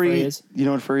 The furry is. You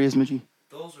know what furry is, Mitchie?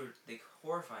 Those are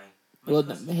horrifying. Well,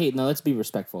 hey, no, let's be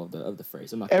respectful of the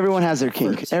furries. Everyone has their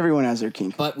kink. Everyone has their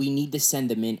kink. But we need to send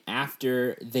them in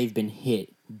after they've been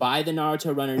hit by the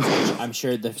Naruto runners, which I'm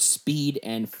sure the speed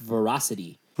and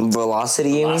ferocity.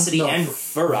 Velocity and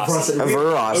ferocity.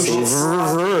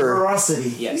 Ferocity.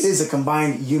 Yes. It is a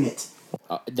combined unit.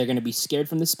 They're going to be scared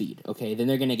from the speed, okay? Then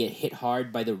they're going to get hit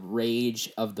hard by the rage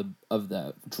of the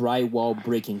drywall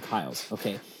breaking Kyles,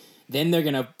 okay? Then they're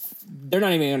not even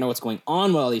going to know what's going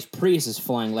on with all these Priuses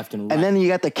flying left and right. And then you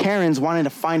got the Karens wanting to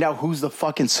find out who's the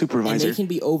fucking supervisor. And they can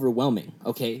be overwhelming,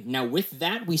 okay? Now, with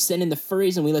that, we send in the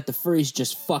furries and we let the furries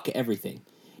just fuck everything.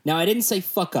 Now, I didn't say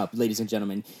fuck up, ladies and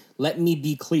gentlemen. Let me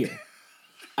be clear.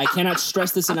 I cannot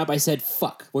stress this enough. I said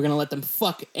fuck. We're going to let them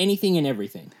fuck anything and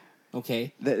everything.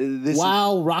 Okay.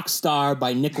 While Rockstar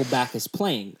by Nickelback is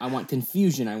playing, I want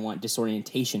confusion. I want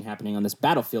disorientation happening on this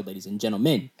battlefield, ladies and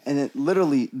gentlemen. And it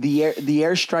literally, the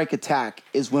airstrike attack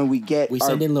is when we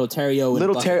send in Little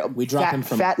Terrio. We drop him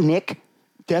from Fat Nick,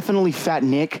 definitely Fat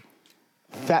Nick,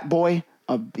 Fat Boy.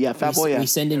 Fat Boy. Yeah. We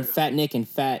send in Fat Nick and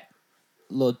Fat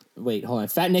Nick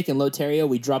and Lotario.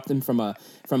 We drop them from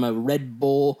a Red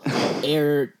Bull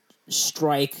air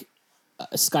strike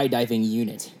skydiving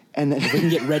unit. And then if we can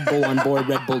get Red Bull on board,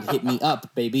 Red Bull hit me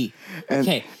up, baby.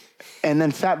 Okay. And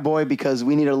then Fat Boy, because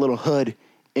we need a little hood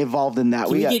involved in that.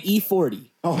 Can we get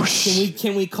E40? Oh, shit.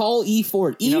 Can we call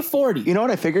E40? E40. You know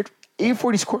what I figured?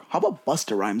 E40's core. How about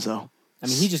Busta Rhymes, though? I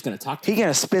mean, he's just going to talk to He's going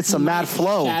to spit some mad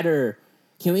flow.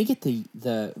 Can we get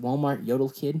the Walmart Yodel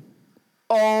kid?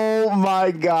 Oh,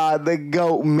 my God. The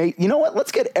GOAT. You know what?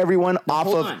 Let's get everyone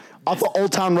off the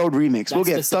Old Town Road remix. We'll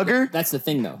get Thugger. That's the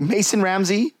thing, though. Mason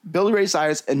Ramsey, Billy Ray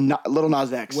Cyrus, and Lil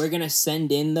Nas X. We're going to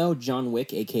send in, though, John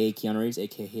Wick, a.k.a. Keanu Reeves,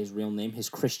 a.k.a. his real name, his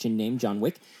Christian name, John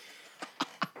Wick.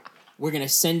 We're going to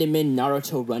send him in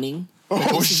Naruto running.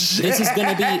 Shit. This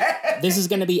is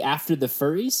going to be after the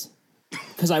furries.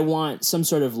 Because I want some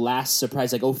sort of last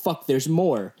surprise, like, oh, fuck, there's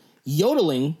more.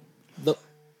 Yodeling, the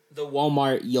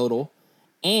Walmart yodel,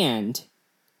 and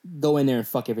go in there and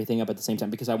fuck everything up at the same time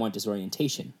because I want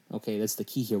disorientation. Okay, that's the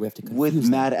key here. We have to confuse with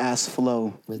mad ass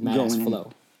flow. With mad ass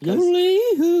flow.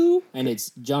 And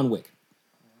it's John Wick.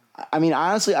 I mean,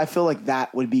 honestly, I feel like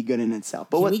that would be good in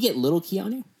itself. But Can we get little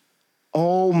Keanu?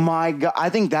 Oh my God! I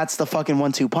think that's the fucking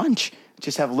 1-2 punch.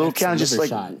 Just have little Keanu just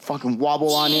like fucking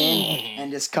wobble on in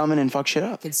and just come in and fuck shit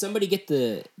up. Can somebody get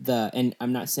the and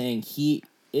I'm not saying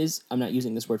I'm not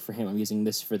using this word for him. I'm using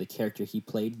this for the character he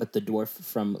played, but the dwarf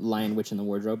from Lion, Witch, and the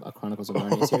Wardrobe, a Chronicles of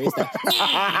Narnia series.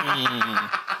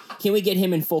 Can we get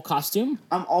him in full costume?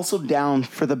 I'm also down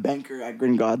for the banker at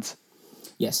Gringotts.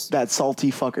 Yes. That salty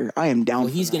fucker. I am down.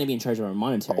 Well, he's going to be in charge of our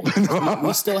monetary.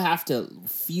 We still have to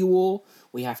fuel.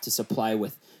 We have to supply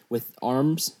with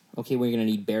arms. Okay, we're going to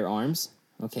need bare arms.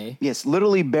 Okay. Yes,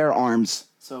 literally bare arms.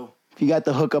 So if you got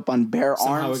the hookup on bare arms.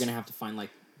 Somehow we're going to have to find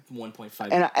like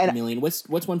 1.5 million. What's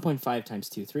 1.5 times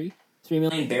 2? 3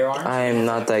 million bare arms? I am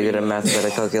not that good at math at a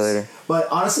calculator. But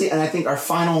honestly, and I think our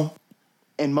final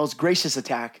and most gracious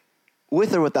attack,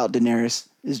 with or without Daenerys,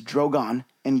 is Drogon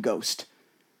and Ghost.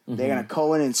 They're gonna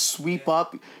go in and sweep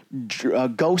up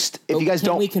Ghost. If you guys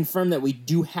don't, we confirm that we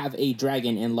do have a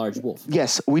dragon and large wolf?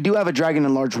 yes, we do have a dragon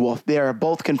and large wolf. They are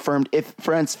both confirmed. If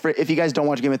you guys don't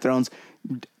watch Game of Thrones,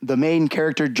 the main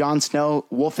character Jon Snow,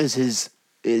 wolf is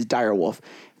dire wolf.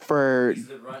 For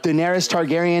Daenerys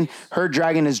Targaryen, her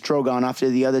dragon is Drogon. After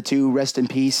the other two, rest in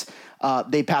peace.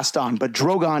 They passed on, but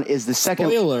Drogon is the second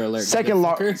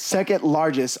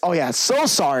largest. Oh yeah, so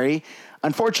sorry.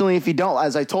 Unfortunately, if you don't,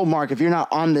 as I told Mark, if you're not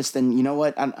on this, then you know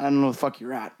what? I don't know where the fuck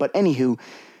you're at. But anywho,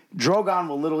 Drogon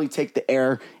will literally take the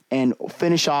air and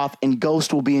finish off, and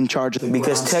Ghost will be in charge of the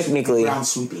because technically, ground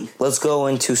sweeping. Let's go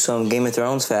into some Game of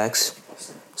Thrones facts.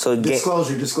 So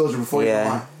disclosure before you go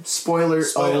on. Spoiler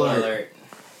alert.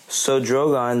 So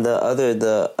Drogon,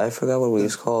 I forgot what he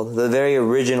was called, the very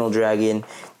original dragon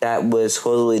that was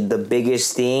supposedly the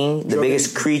biggest thing,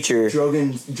 biggest creature.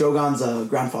 Drogon's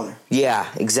grandfather. Yeah,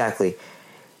 exactly.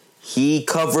 He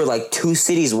covered like 2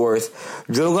 cities worth.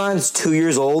 Drogon's 2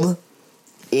 years old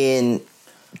in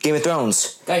Game of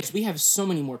Thrones. Guys, we have so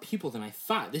many more people than I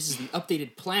thought. This is the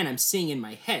updated plan I'm seeing in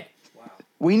my head. Wow.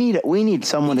 We need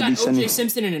someone to be sending. O.J.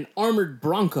 Simpson in an armored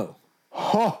Bronco.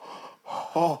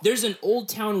 There's an Old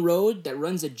Town road that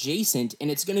runs adjacent,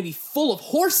 and it's going to be full of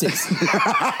horses.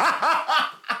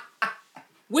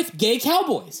 With gay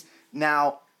cowboys.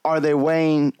 Now, are they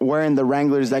wearing the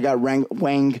Wranglers that got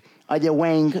Wang? Are they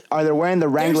wearing the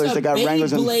Wranglers that got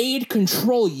Wranglers? There's a Beyblade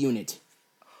control unit.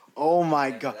 Oh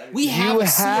my god! We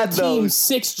have Team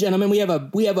 6, gentlemen. We have a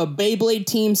Beyblade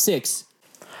Team 6.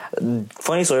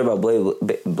 Funny story about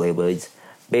Beyblades.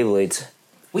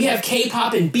 We have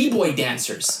K-pop and b-boy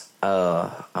dancers.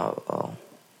 Well,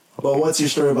 what's your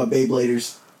story about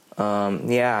Beybladers?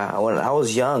 Yeah, when I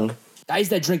was young. Guys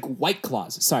that drink White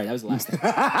Claws. Sorry, that was the last thing.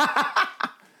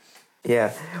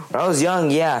 Yeah, when I was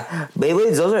young, yeah,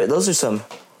 Beyblades. Those are some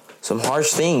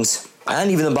harsh things.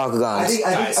 And even the Bakugans.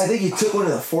 I think you took one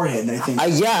to the forehead. I think.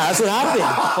 Yeah, that's what happened.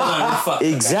 Hold on, we fucked up.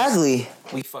 Exactly.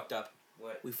 We fucked up.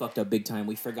 What? We fucked up big time.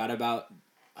 We forgot about.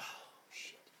 Oh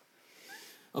shit.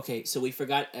 Okay, so we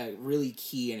forgot a really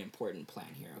key and important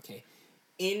plan here. Okay,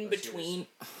 in between.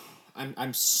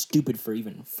 I'm stupid for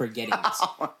even forgetting this.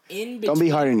 Don't be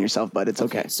hard on yourself, bud. It's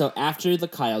okay. So after the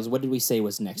Kyles, what did we say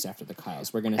was next after the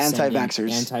Kyles? We're going to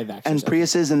anti-vaxxers. Anti-vaxxers. And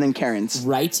Priuses and then Karens.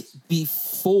 Right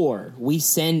before we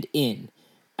send in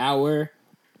our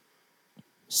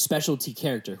specialty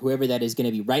character, whoever that is going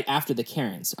to be, right after the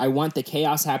Karens. I want the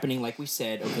chaos happening like we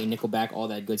said. Okay, Nickelback, all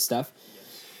that good stuff.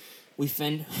 We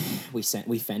send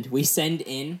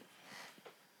in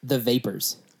the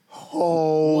Vapors.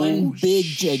 Oh, one big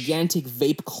gigantic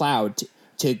vape cloud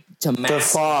to mask the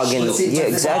fog and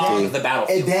exactly the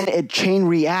battlefield. And then it chain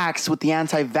reacts with the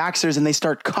anti-vaxxers and they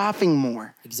start coughing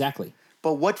more. Exactly.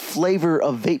 But what flavor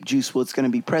of vape juice was going to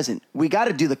be present? We got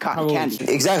to do the cotton candy.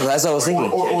 Exactly, that's what I was thinking.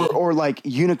 Or like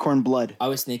unicorn blood. I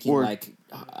was thinking like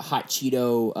hot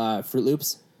Cheeto Fruit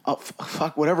Loops. Oh,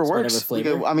 fuck, whatever works.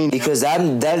 Whatever flavor. I mean, because that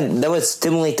would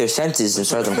stimulate their senses and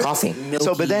start them coughing.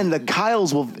 But then the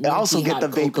Kyles will also get the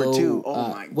vapor cocoa, too. Oh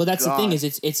my god. Well, that's the thing is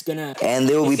it's gonna and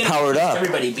they will be powered up.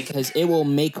 Everybody, because it will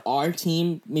make our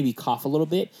team maybe cough a little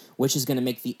bit, which is gonna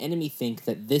make the enemy think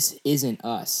that this isn't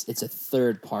us. It's a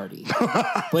third party.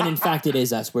 But in fact, it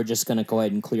is us. We're just gonna go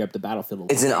ahead and clear up the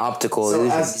battlefield. It's an optical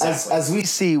illusion. Exactly. As we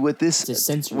see with this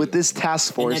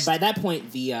task force, and then by that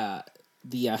point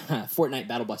the Fortnite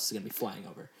battle bus is going to be flying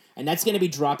over. And that's going to be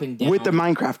dropping down. With the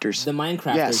Minecrafters.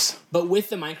 Yes. But with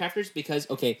the Minecrafters, because,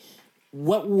 okay,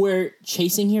 what we're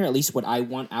chasing here, at least what I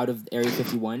want out of Area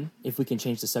 51, if we can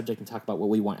change the subject and talk about what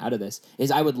we want out of this, is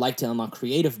I would like to unlock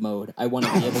creative mode. I want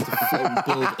to be able to float and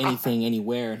build anything,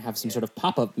 anywhere, and have some sort of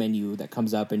pop-up menu that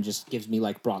comes up and just gives me,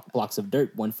 like, blocks of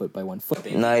dirt 1 foot by 1 foot.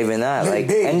 Not even that. Like,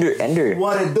 Ender.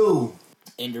 What it do?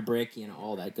 Ender brick,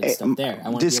 all that good stuff there. I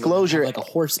want disclosure, to be able to have like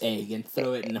a horse egg and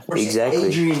throw it in a horse exactly.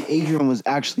 egg. Adrian was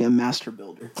actually a master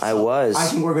builder. I was. I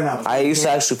think we're gonna. I used to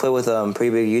actually play with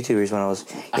pretty big YouTubers when I was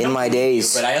in my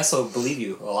days. But I also believe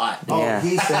you a lot. Oh, yeah.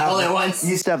 He used to have all at once. He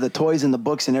used to have the toys and the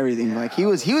books and everything. Like he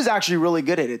was actually really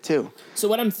good at it too. So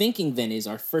what I'm thinking then is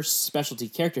our first specialty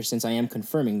character, since I am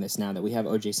confirming this now that we have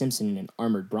O.J. Simpson in an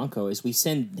armored Bronco, is we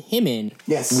send him in.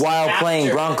 Yes. While playing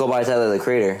Bronco by Tyler the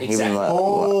Creator. Exactly.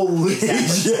 Holy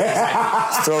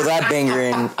yeah. Throw that banger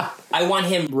in. I want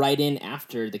him right in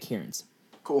after the Karens.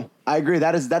 Cool. I agree.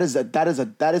 That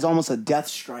is almost a death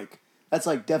strike. That's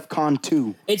like DEFCON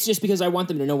 2. It's just because I want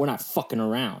them to know we're not fucking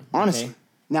around. Honestly. Okay?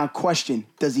 Now, question: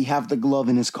 does he have the glove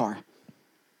in his car?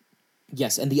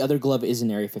 Yes, and the other glove is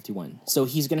in Area 51, so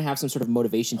he's gonna have some sort of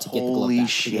motivation to get the glove back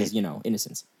shit. Because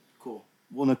innocence. Cool.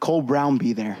 Will Nicole Brown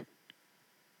be there?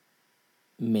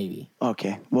 Maybe.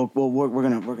 Okay. Well, we're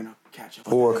gonna catch up.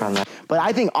 We'll work on that. But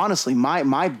I think honestly,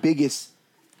 my biggest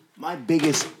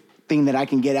thing that I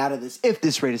can get out of this, if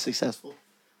this raid is successful,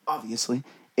 obviously,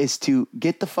 is to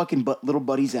get the fucking little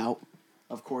buddies out.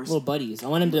 Of course. Little buddies. I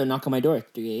want him to knock on my door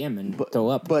at 3 a.m. and throw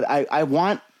up. But I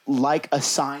want like a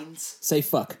signs. Say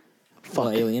fuck. Fuck.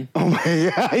 Little alien. Oh my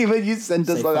yeah, even you sent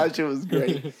us Say that fuck. shit was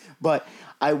great. But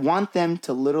I want them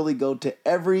to literally go to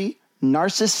every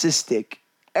narcissistic,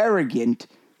 arrogant,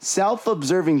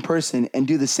 self-observing person and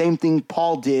do the same thing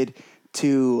Paul did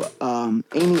to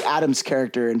Amy Adams'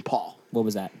 character in Paul. What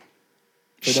was that?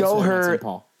 Show her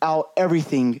how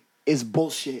everything is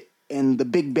bullshit and the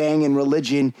Big Bang and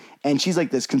religion, and she's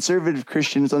like this conservative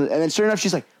Christian, and then sure enough,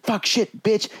 she's like, "Fuck, shit,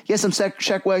 bitch, yes, I'm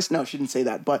Shaq West." No, she didn't say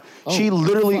that, but she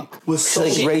literally was so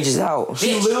She rages out.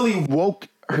 She literally woke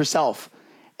herself,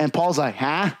 and Paul's like,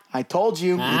 "Huh? I told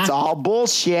you, it's all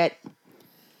bullshit."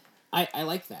 I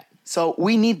like that. So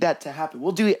we need that to happen.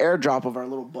 We'll do the airdrop of our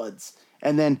little buds.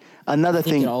 And then another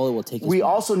thing, all it will take is we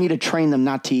one. also need to train them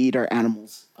not to eat our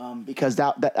animals, because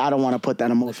that I don't want to put that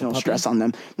emotional stress on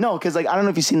them. No, because like I don't know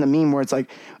if you've seen the meme where it's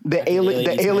like the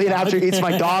alien after eats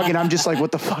my dog, and I'm just like,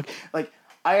 what the fuck? Like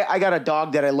I got a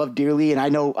dog that I love dearly, and I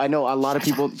know a lot of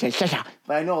people,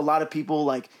 but I know a lot of people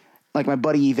like my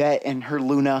buddy Yvette and her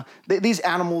Luna. These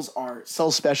animals are so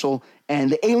special,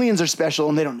 and the aliens are special,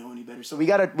 and they don't know any better. So we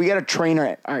gotta train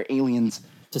our aliens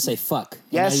to say fuck.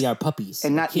 Yes. And not eat our puppies.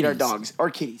 and not kitties. eat our dogs or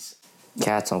kitties.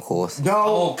 Cats, I'm cool with.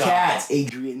 No cats,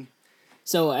 Adrian.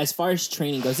 So as far as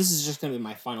training goes, this is just going to be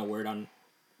my final word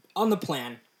on the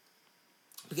plan.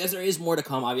 Because there is more to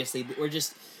come, obviously. But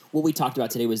what we talked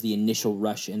about today was the initial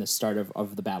rush and the start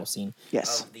of the battle scene.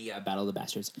 Yes. Of the Battle of the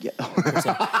Bastards. Yeah.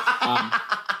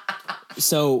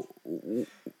 So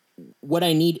what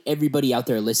I need everybody out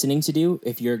there listening to do,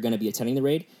 if you're going to be attending the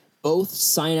raid, both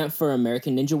sign up for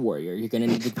American Ninja Warrior. You're going to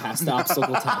need to pass the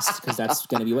obstacle test because that's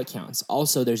going to be what counts.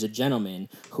 Also, there's a gentleman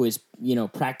who is,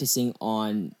 practicing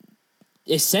on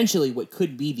essentially what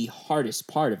could be the hardest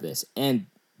part of this, and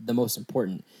the most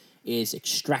important is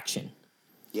extraction.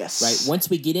 Yes. Right? Once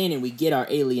we get in and we get our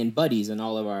alien buddies and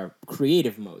all of our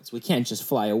creative modes, we can't just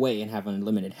fly away and have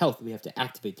unlimited health. We have to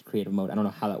activate the creative mode. I don't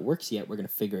know how that works yet. We're going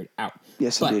to figure it out.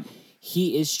 Yes, but indeed.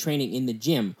 he is training in the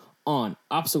gym on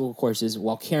obstacle courses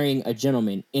while carrying a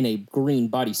gentleman in a green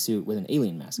bodysuit with an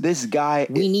alien mask. This guy...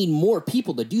 We need more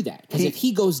people to do that. Because if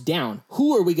he goes down,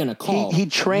 who are we going to call? He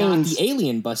trains... Not the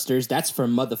alien busters. That's for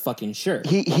motherfucking sure.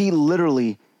 He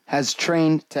literally has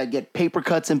trained to get paper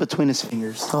cuts in between his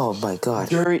fingers. Oh my god.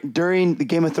 During the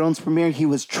Game of Thrones premiere, he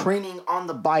was training on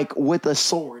the bike with a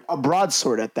sword, a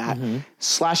broadsword at that,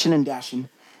 slashing and dashing.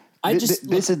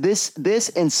 This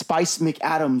and Spice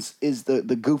McAdams is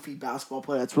the goofy basketball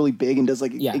player that's really big and does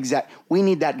exact. We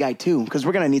need that guy too because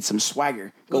we're gonna need some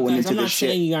swagger going into this shit. I'm not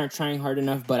saying you aren't trying hard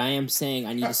enough, but I am saying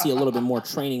I need to see a little bit more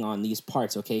training on these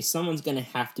parts. Okay, someone's gonna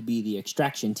have to be the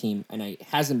extraction team, and it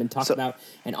hasn't been talked about.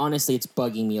 And honestly, it's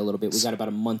bugging me a little bit. We got about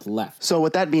a month left. So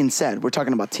with that being said, we're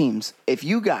talking about teams. If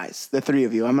you guys, the three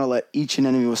of you, I'm gonna let each and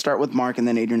any of you. We'll start with Mark and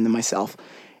then Adrian and then myself.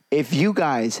 If you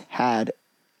guys had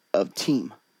a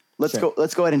team. Let's go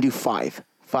ahead and do five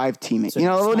teammates. So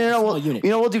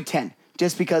we'll do 10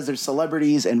 just because there's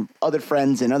celebrities and other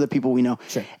friends and other people we know.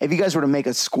 Sure. If you guys were to make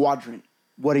a squadron,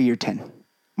 what are your 10?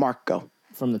 Mark, go.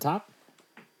 From the top?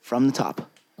 From the top.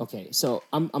 Okay, so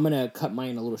I'm gonna cut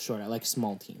mine a little short. I like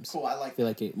small teams. Cool, I like feel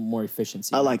like it more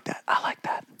efficiency. I like that.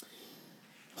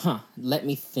 Let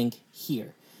me think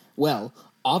here. Well,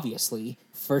 obviously,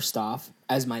 first off,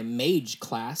 as my mage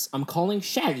class, I'm calling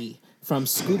Shaggy from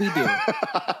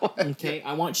Scooby-Doo. Okay,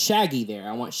 I want Shaggy there.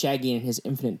 I want Shaggy in his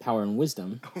infinite power and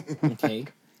wisdom. Okay,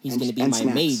 he's going to be my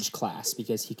snaps. mage class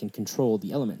because he can control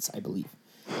the elements, I believe.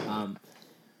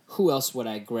 Who else would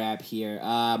I grab here?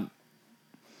 I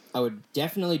would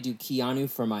definitely do Keanu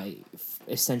for my,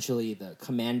 essentially the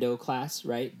commando class,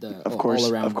 right? The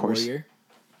all-around warrior.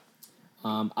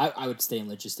 I would stay in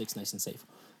logistics nice and safe.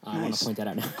 I want to point that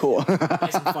out now. Cool.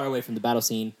 Nice and far away from the battle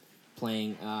scene.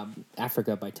 Playing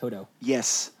Africa by Toto.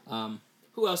 Yes.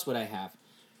 Who else would I have?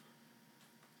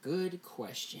 Good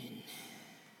question.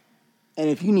 And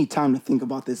if you need time to think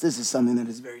about this is something that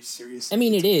is very serious. I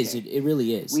mean, it is. It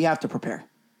really is. We have to prepare.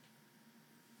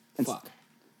 Fuck.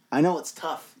 I know it's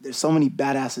tough. There's so many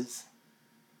badasses.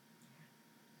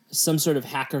 Some sort of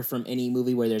hacker from any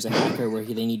movie where there's a hacker where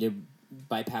they need to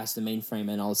bypass the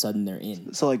mainframe and all of a sudden they're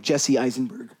in. So like Jesse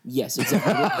Eisenberg. Yes,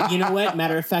 exactly. You know what?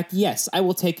 Matter of fact, yes, I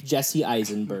will take Jesse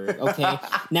Eisenberg. Okay.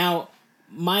 Now,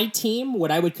 my team, what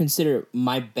I would consider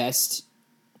my best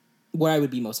where I would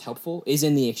be most helpful is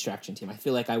in the extraction team. I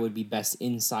feel like I would be best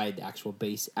inside the actual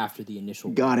base after the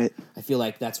initial. Got it. I feel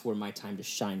like that's where my time to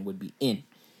shine would be in.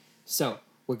 So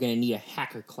we're gonna need a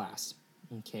hacker class,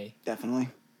 okay? Definitely.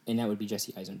 And that would be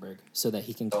Jesse Eisenberg, so that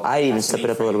he can go. I'd even step it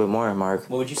up a little bit more, Mark.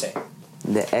 What would you say?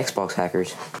 The Xbox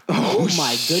hackers. Oh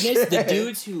my goodness, the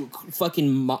dudes who fucking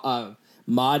mod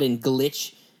and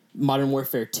glitch Modern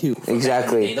Warfare 2.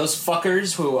 Exactly. Those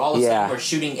fuckers who all of a sudden were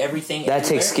shooting everything. That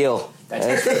takes skill.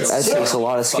 That takes a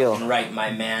lot of skill. Fucking right,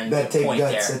 my man. That takes point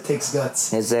guts. there. That takes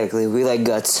guts. Exactly. We like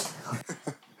guts.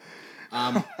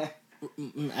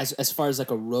 As far as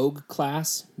like a rogue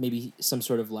class, maybe some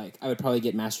sort of like I would probably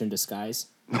get Master in Disguise.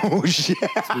 Oh shit.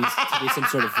 To be some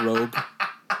sort of rogue.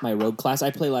 My rogue class.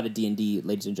 I play a lot of D&D,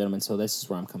 ladies and gentlemen, so this is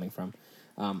where I'm coming from.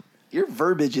 Your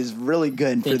verbiage is really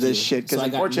good for this shit, because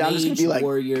unfortunately I'm just going to be like...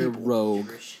 Warrior,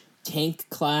 rogue. Tank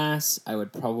class, I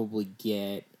would probably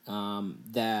get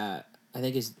that, I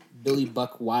think is Billy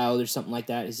Buck Wild or something like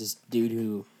that. Is this dude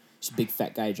who, just a big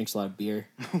fat guy who drinks a lot of beer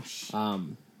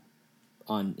on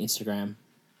Instagram.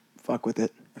 Fuck with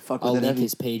it. I'll link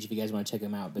his page if you guys want to check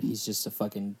him out, but he's just a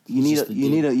fucking... You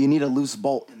need a loose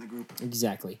bolt in the group.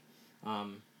 Exactly.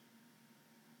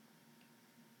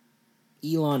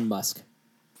 Elon Musk.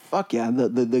 Fuck yeah,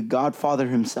 the Godfather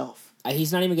himself.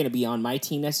 He's not even going to be on my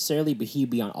team necessarily, but he'd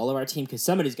be on all of our team because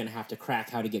somebody's going to have to crack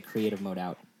how to get creative mode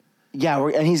out. Yeah,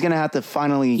 and he's going to have to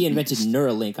finally... He invented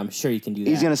Neuralink. I'm sure he can do that.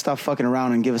 He's going to stop fucking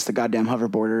around and give us the goddamn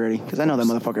hoverboard already, because I know that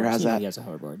motherfucker has that. He has a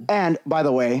hoverboard. And, by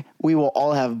the way, we will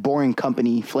all have Boring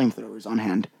Company flamethrowers on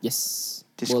hand. Yes.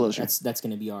 Disclosure. Well, that's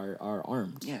going to be our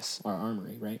armed. Yes. Our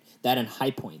armory, right? That and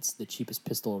High Points, the cheapest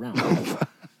pistol around.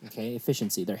 Okay,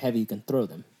 efficiency. They're heavy. You can throw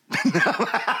them. It's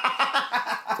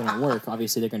going to work.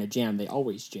 Obviously, they're going to jam. They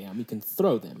always jam. You can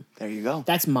throw them. There you go.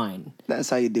 That's mine. That's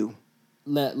how you do.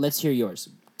 Let's hear yours.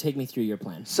 Take me through your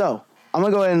plan. So, I'm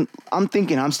going to go ahead and...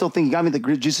 I'm still thinking. Got me the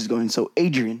juices going. So,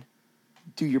 Adrian,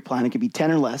 do your plan. It could be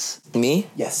 10 or less. Me?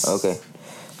 Yes. Okay.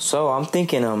 So, I'm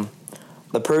thinking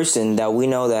the person that we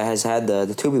know that has had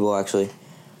the two people, actually.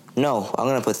 No, I'm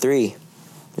going to put 3.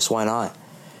 Just why not?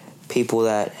 People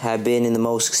that have been in the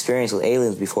most experience with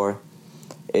aliens before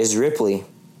is Ripley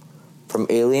from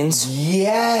Aliens.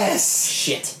 Yes!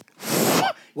 Shit.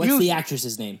 What's the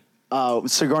actress's name?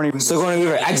 Sigourney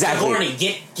Weaver. Exactly.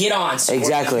 Sigourney, get on. Sigourney.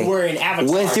 Exactly. We're in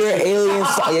Avatar. With your alien...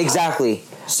 exactly.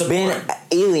 Been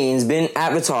aliens, been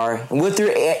Avatar. With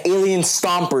your alien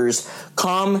stompers,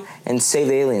 come and save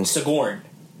the aliens. Sigourney.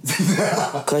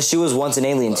 Because she was once an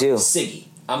alien, too. Siggy.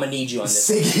 I'm going to need you on this.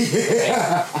 Siggy.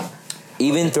 Okay.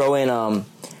 Even throw in Arnold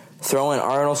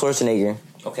Schwarzenegger.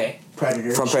 Okay.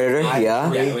 Predator. From Predator,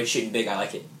 yeah. Yeah, we're shooting big. I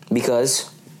like it.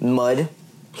 Because Mud,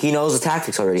 he knows the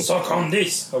tactics already. Suck on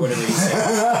this, or whatever he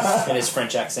said in his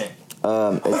French accent.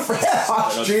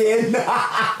 Austrian.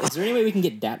 Is there any way we can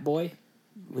get Dat Boy?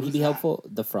 Would he be helpful?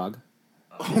 The frog.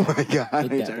 Oh my god.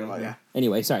 Get Dat Boy. Yeah.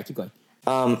 Anyway, sorry, keep going.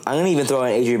 I'm gonna even throw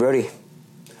in Adrian Brody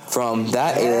from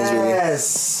that Aliens movie.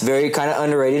 Yes. Very kind of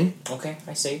underrated. Okay,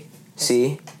 I see.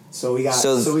 See, So we got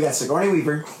Sigourney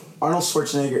Weaver, Arnold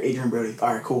Schwarzenegger, Adrian Brody.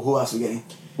 All right, cool. Who else are we getting?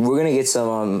 we're gonna get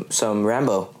some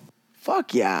Rambo.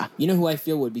 Fuck yeah. You know who I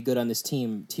feel would be good on this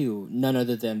team too? None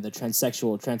other than the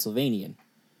transsexual Transylvanian,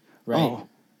 right? Oh,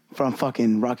 from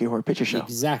fucking Rocky Horror Picture Show.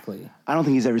 Exactly. I don't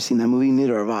think he's ever seen that movie.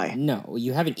 Neither have I. No,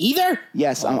 you haven't either.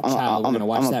 Yes, Oh, child, we're gonna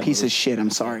watch I'm that a piece movie. of shit. I'm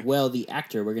sorry. Well, the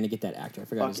actor, we're gonna get that actor. I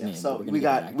forgot his name. So but we're gonna we get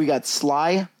that got actor. we got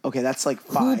Sly. Okay, that's like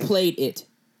Who 5. played it?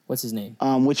 What's his name?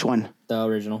 Which one? The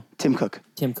original. Tim Cook.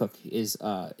 Tim Cook is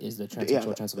the transsexual Yeah,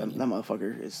 that Transylvanian.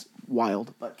 motherfucker is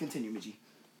wild. But continue, Midgie.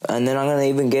 And then I'm gonna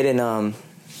even get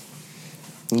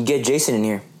get Jason in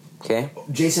here. Okay,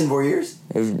 Jason Voorhees.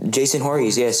 Jason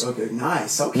Voorhees, yes. Okay,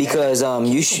 nice. Okay. Because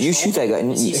you shoot that guy.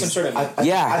 Is he some sort of?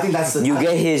 Yeah, I think that's the. you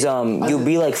get his you'll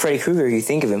be like Freddy Krueger. You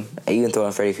think of him. You can throw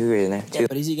in Freddy Krueger in there too. Yeah,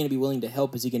 but is he going to be willing to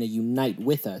help? Is he going to unite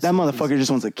with us? That motherfucker just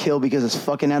wants to kill because his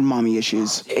fucking had mommy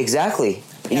issues. Exactly.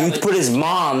 Yeah, You but- put his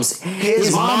mom's.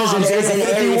 His mom is in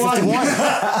Area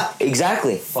 51.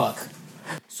 Exactly. Fuck.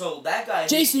 So that guy.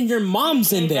 Jason, your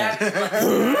mom's in there.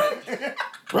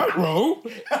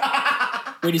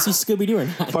 Wait, is he Scooby Doo or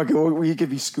not? Fuck it, you could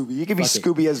be Scooby. You could be Fuck it.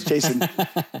 Scooby as Jason.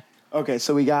 Okay,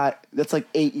 so we got that's like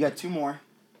 8. You got 2 more.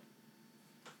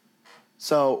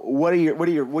 So what are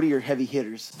your heavy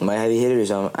hitters? My heavy hitters.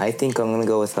 I think I'm gonna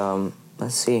go with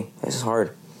Let's see. This is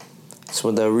hard. It's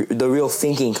where the real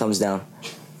thinking comes down.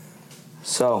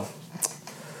 So.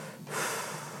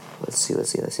 Let's see.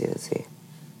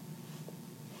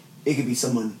 It could be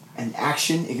someone an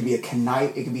action. It could be a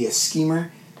connive. It could be a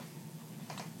schemer.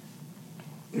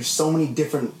 There's so many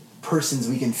different persons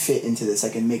we can fit into this. I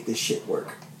can make this shit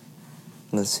work.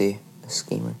 Let's see. The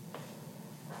schemer.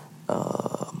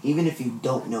 Even if you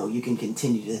don't know, you can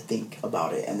continue to think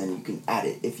about it, and then you can add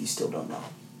it if you still don't know.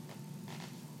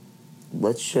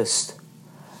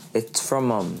 It's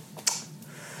from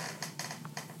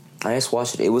I just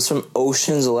watched it. It was from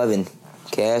Ocean's 11.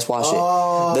 Okay, I just watched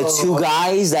it. The two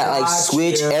guys that like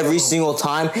switch every single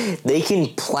time, they can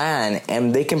plan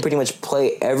and they can pretty much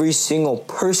play every single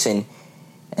person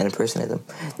and impersonate them.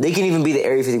 They can even be the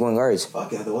Area 51 guards.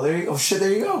 Fuck yeah! Well, there you go. Oh shit! There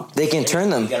you go. They can turn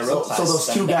them. So those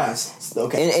two guys.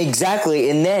 Okay. And exactly,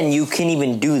 and then you can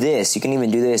even do this. You can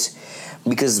even do this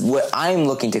because what I'm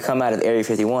looking to come out of Area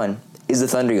 51 is the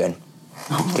Thunder Gun.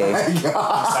 Okay.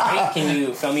 Sorry, can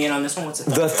you fill me in on this one? What's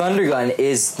the Thunder Gun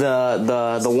is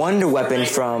the wonder weapon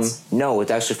from... No,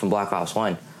 it's actually from Black Ops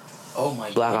 1. Oh my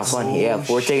god. Black Ops 1, yeah.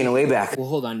 We're taking it way back. Well,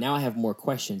 hold on. Now I have more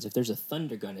questions. If there's a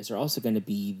Thunder Gun, is there also going to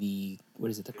be the...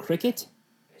 What is it? The Cricket?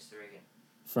 It's the Cricket.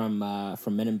 From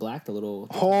Men in Black, the little...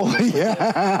 Oh,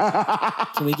 yeah.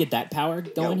 Can we get that power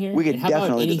going here? We could and how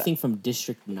definitely about anything from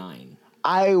District 9?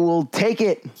 I will take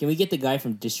it. Can we get the guy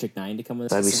from District 9 to come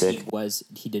with us? That'd be sick.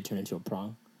 He did turn into a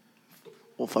prong.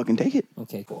 We'll fucking take it.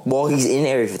 Okay, cool. Well, he's in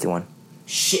Area 51.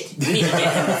 Shit. We need to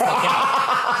get him the fuck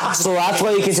out. So that's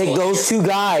why you can take those two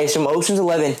guys from Ocean's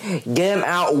 11, get them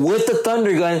out with the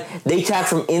Thunder Gun, they attack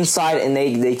from inside, and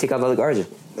they take out the other guards.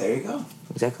 There you go.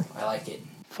 Exactly. I like it.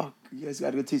 Fuck. You guys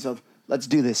gotta go to yourself. Let's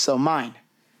do this. So mine.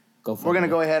 Go for it. We're gonna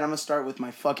go ahead. I'm gonna start with my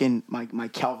fucking my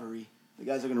cavalry. The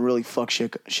guys are gonna really fuck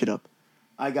shit up.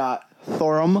 I got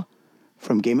Thorum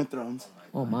from Game of Thrones.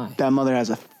 Oh my. That mother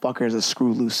has a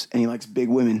screw loose, and he likes big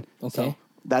women. Okay. So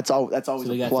that's always So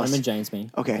we a got plus. Thurman Giants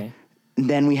Bane. Okay. And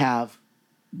then we have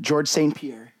George St.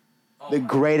 Pierre, the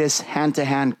greatest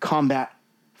hand-to-hand combat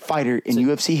fighter in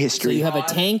UFC history. So you have a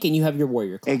tank and you have your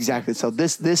warrior class. Exactly. So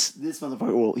this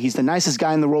motherfucker he's the nicest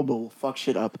guy in the world, but will fuck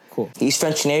shit up. Cool. He's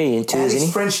French Canadian too, And isn't he's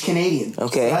he? French Canadian.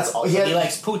 Okay. So that's all. He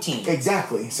likes poutine.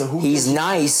 Exactly. So He's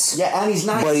nice. Yeah, and he's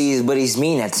nice. But he's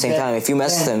mean at the same time. If you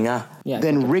mess with him, yeah. Yeah.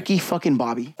 Then Ricky fucking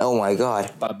Bobby. Oh my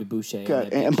god. Bobby Boucher.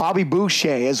 Good. And Bobby Boucher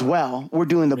as well. We're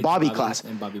doing the Ricky Bobby Bobby class.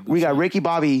 and Bobby We got Boucher. Ricky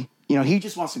Bobby. You know, he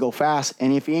just wants to go fast,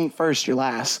 and if he ain't first, you're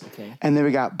last. Okay. And then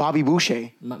we got Bobby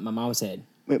Boucher. My mama said.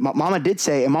 Mama did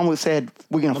say, and Mama said,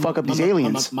 we're gonna fuck up these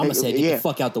aliens. Mama said, get the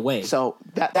fuck out the way. So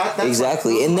that's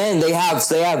Exactly. And then they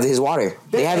have his water.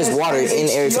 They have his water in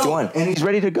Area 51. and he's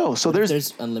ready to go. So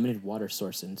there's unlimited water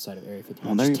source inside of Area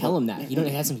 51. there Just you tell go. him that. You don't.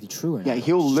 It has to be true or not. yeah,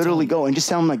 he'll Just literally tell him. go and just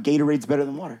tell him like Gatorade's better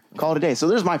than water. Call it a day. So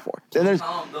there's my 4. Then there's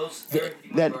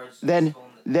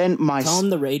then my Tell him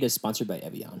the raid is sponsored by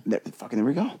Evian. there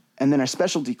we go. And then our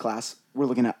specialty class, we're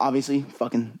looking at obviously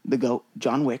fucking the GOAT,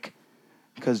 John Wick,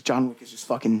 because John Wick is just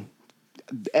fucking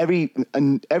every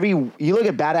you look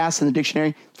at badass in the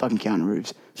dictionary, fucking Keanu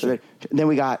Reeves. So then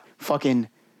we got fucking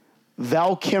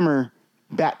Val Kilmer,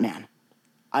 Batman.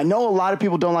 I know a lot of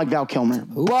people don't like Val Kilmer,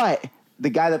 but the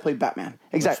guy that played Batman,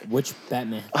 exactly. Which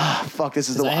Batman? Fuck, this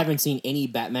is the I haven't seen any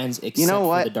Batmans except You know for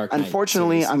what? the Dark Knight.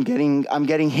 Unfortunately, series. I'm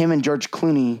getting him and George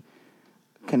Clooney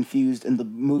confused in the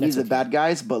movies That's of bad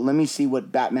guys, but let me see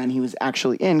what Batman he was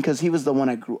actually in, because he was the one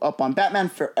I grew up on. Batman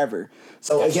Forever.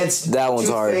 So against That one's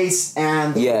hard. Two-Face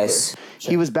and the Yes.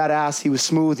 Riddler. He was badass, he was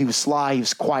smooth, he was sly, he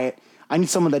was quiet. I need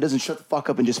someone that doesn't shut the fuck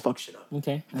up and just fuck shit up.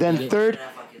 Okay. I Then get it.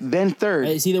 third,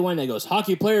 Is he the one that goes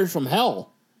hockey players from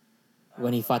hell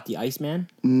when he fought the Iceman?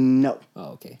 no.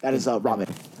 Oh, okay. That is Robin.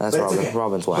 That's But it's Robin. okay.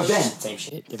 Robin's But wife. then, Same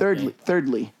shit. different day.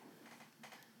 thirdly,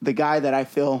 the guy that I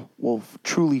feel will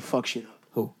truly fuck shit up.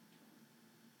 Who?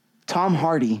 Tom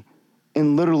Hardy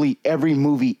in literally every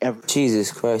movie ever.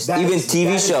 Jesus Christ. That Even is- TV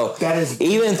that is- show. that is-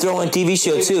 Even throwing TV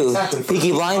show too. Exactly.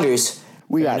 Peaky Blinders.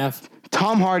 We Fair got enough.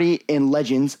 Tom Hardy in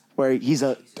Legends, where he's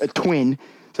a twin.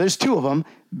 So there's 2 of them.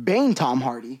 Bane Tom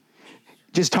Hardy.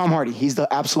 Just Tom Hardy. He's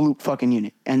the absolute fucking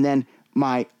unit. And then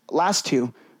my last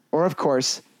 2, or of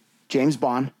course, James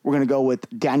Bond. We're going to go with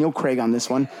Daniel Craig on this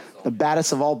one. The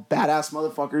baddest of all badass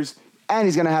motherfuckers. And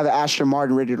he's going to have an Aston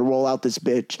Martin ready to roll out this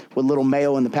bitch with little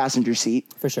Mayo in the passenger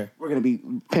seat. For sure. We're going to be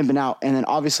pimping out. And then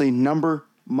obviously number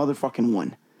motherfucking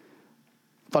 1.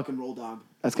 Fucking Roll Dog.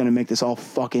 That's going to make this all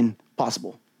fucking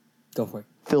possible. Go for it.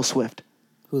 Phil Swift.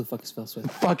 Who the fuck is Phil Swift?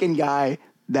 Fucking guy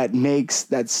that makes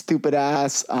that stupid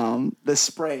ass the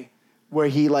spray where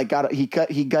he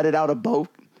gutted out a boat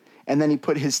and then he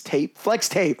put his flex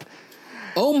tape,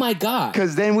 Oh my god.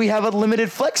 because then we have a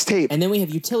limited flex tape. And then we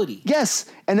have utility. Yes,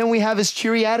 and then we have his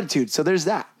cheery attitude. So there's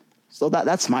that. So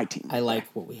that's my team. I like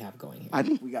what we have going here. I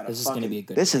think we got This is gonna be a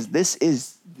good This is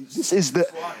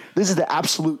the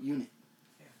absolute unit.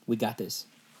 We got this.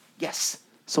 Yes.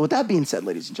 So with that being said,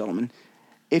 ladies and gentlemen,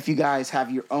 if you guys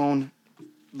have your own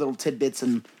little tidbits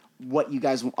and what you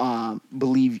guys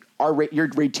believe your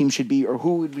rate team should be, or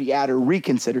who would we add or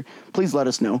reconsider, please let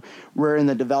us know. We're in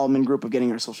the development group of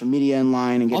getting our social media in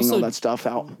line and getting Also, all that stuff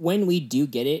out. When we do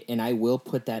get it, and I will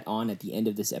put that on at the end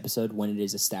of this episode when it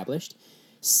is established,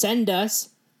 send us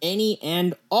any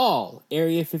and all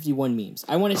Area 51 memes.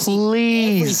 I want to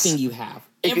see everything you have.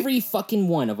 Every fucking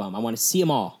one of them. I want to see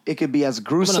them all. It could be as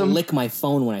gruesome. I'm going to lick my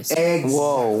phone when I see it.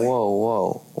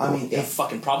 Whoa. I mean, You have a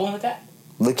fucking problem with that?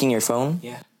 Licking your phone?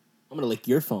 Yeah. I'm going to lick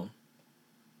your phone.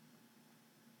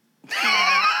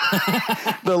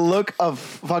 the look of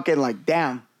fucking like,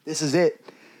 damn, this is it.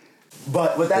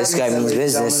 But with that, this guy means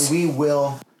business. We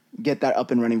will get that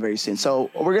up and running very soon. So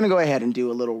we're gonna go ahead and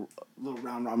do a little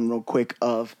round robin real quick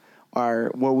of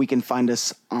where we can find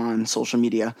us on social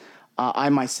media. I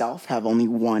myself have only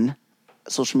one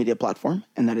social media platform,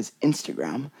 and that is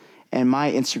Instagram. And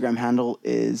my Instagram handle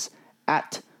is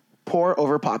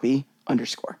 @PourOverPoppy_.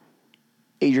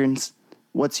 Adrian's,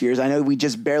 what's yours? I know we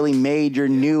just barely made your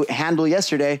new handle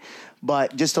yesterday,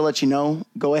 but just to let you know,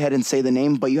 go ahead and say the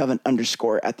name, but you have an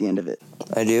underscore at the end of it.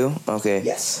 I do? Okay.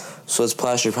 Yes. So it's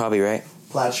Plaster Poppy, right?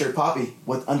 Plaid Shirt Poppy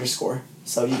with underscore.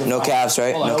 So you can No caps,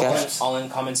 right? Hold on, No caps? all in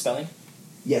common spelling?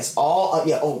 Yes, all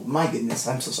oh my goodness,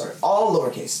 I'm so sorry. All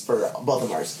lowercase for both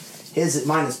of ours.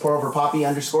 Mine is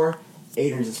 _Poppy_.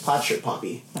 Adrian's is Plaid Shirt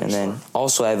Poppy. And then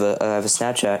also I have a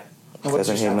Snapchat. You guys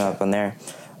can hit me up on there.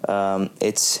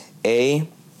 It's A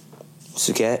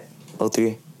Suket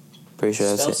 03. Pretty sure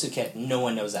that's Spell it. Suket. No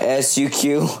one knows that.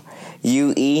 SUQUETT.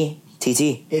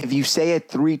 If you say it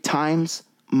 3 times,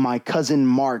 my cousin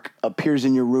Marc appears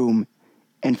in your room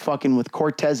and fucking with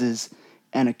Cortez's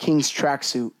and a King's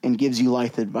tracksuit and gives you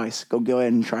life advice. Go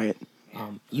ahead and try it.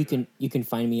 You can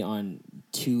find me on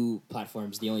 2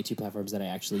 platforms, the only 2 platforms that I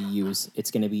actually use. It's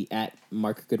going to be at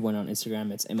Marc Goodwin on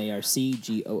Instagram. It's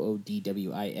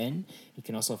MarcGoodwin. You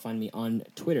can also find me on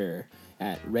Twitter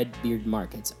at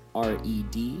RedBeardMarc. It's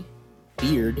RED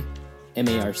Beard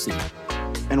MARC.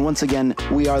 And once again,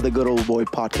 we are the Good Old Boy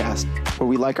Podcast, where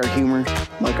we like our humor,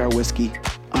 like our whiskey,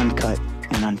 uncut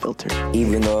and unfiltered.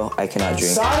 Even though I cannot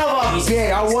drink. Son of a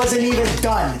bitch, I wasn't even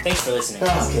done. Thanks for listening.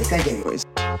 Okay, thank you anyways.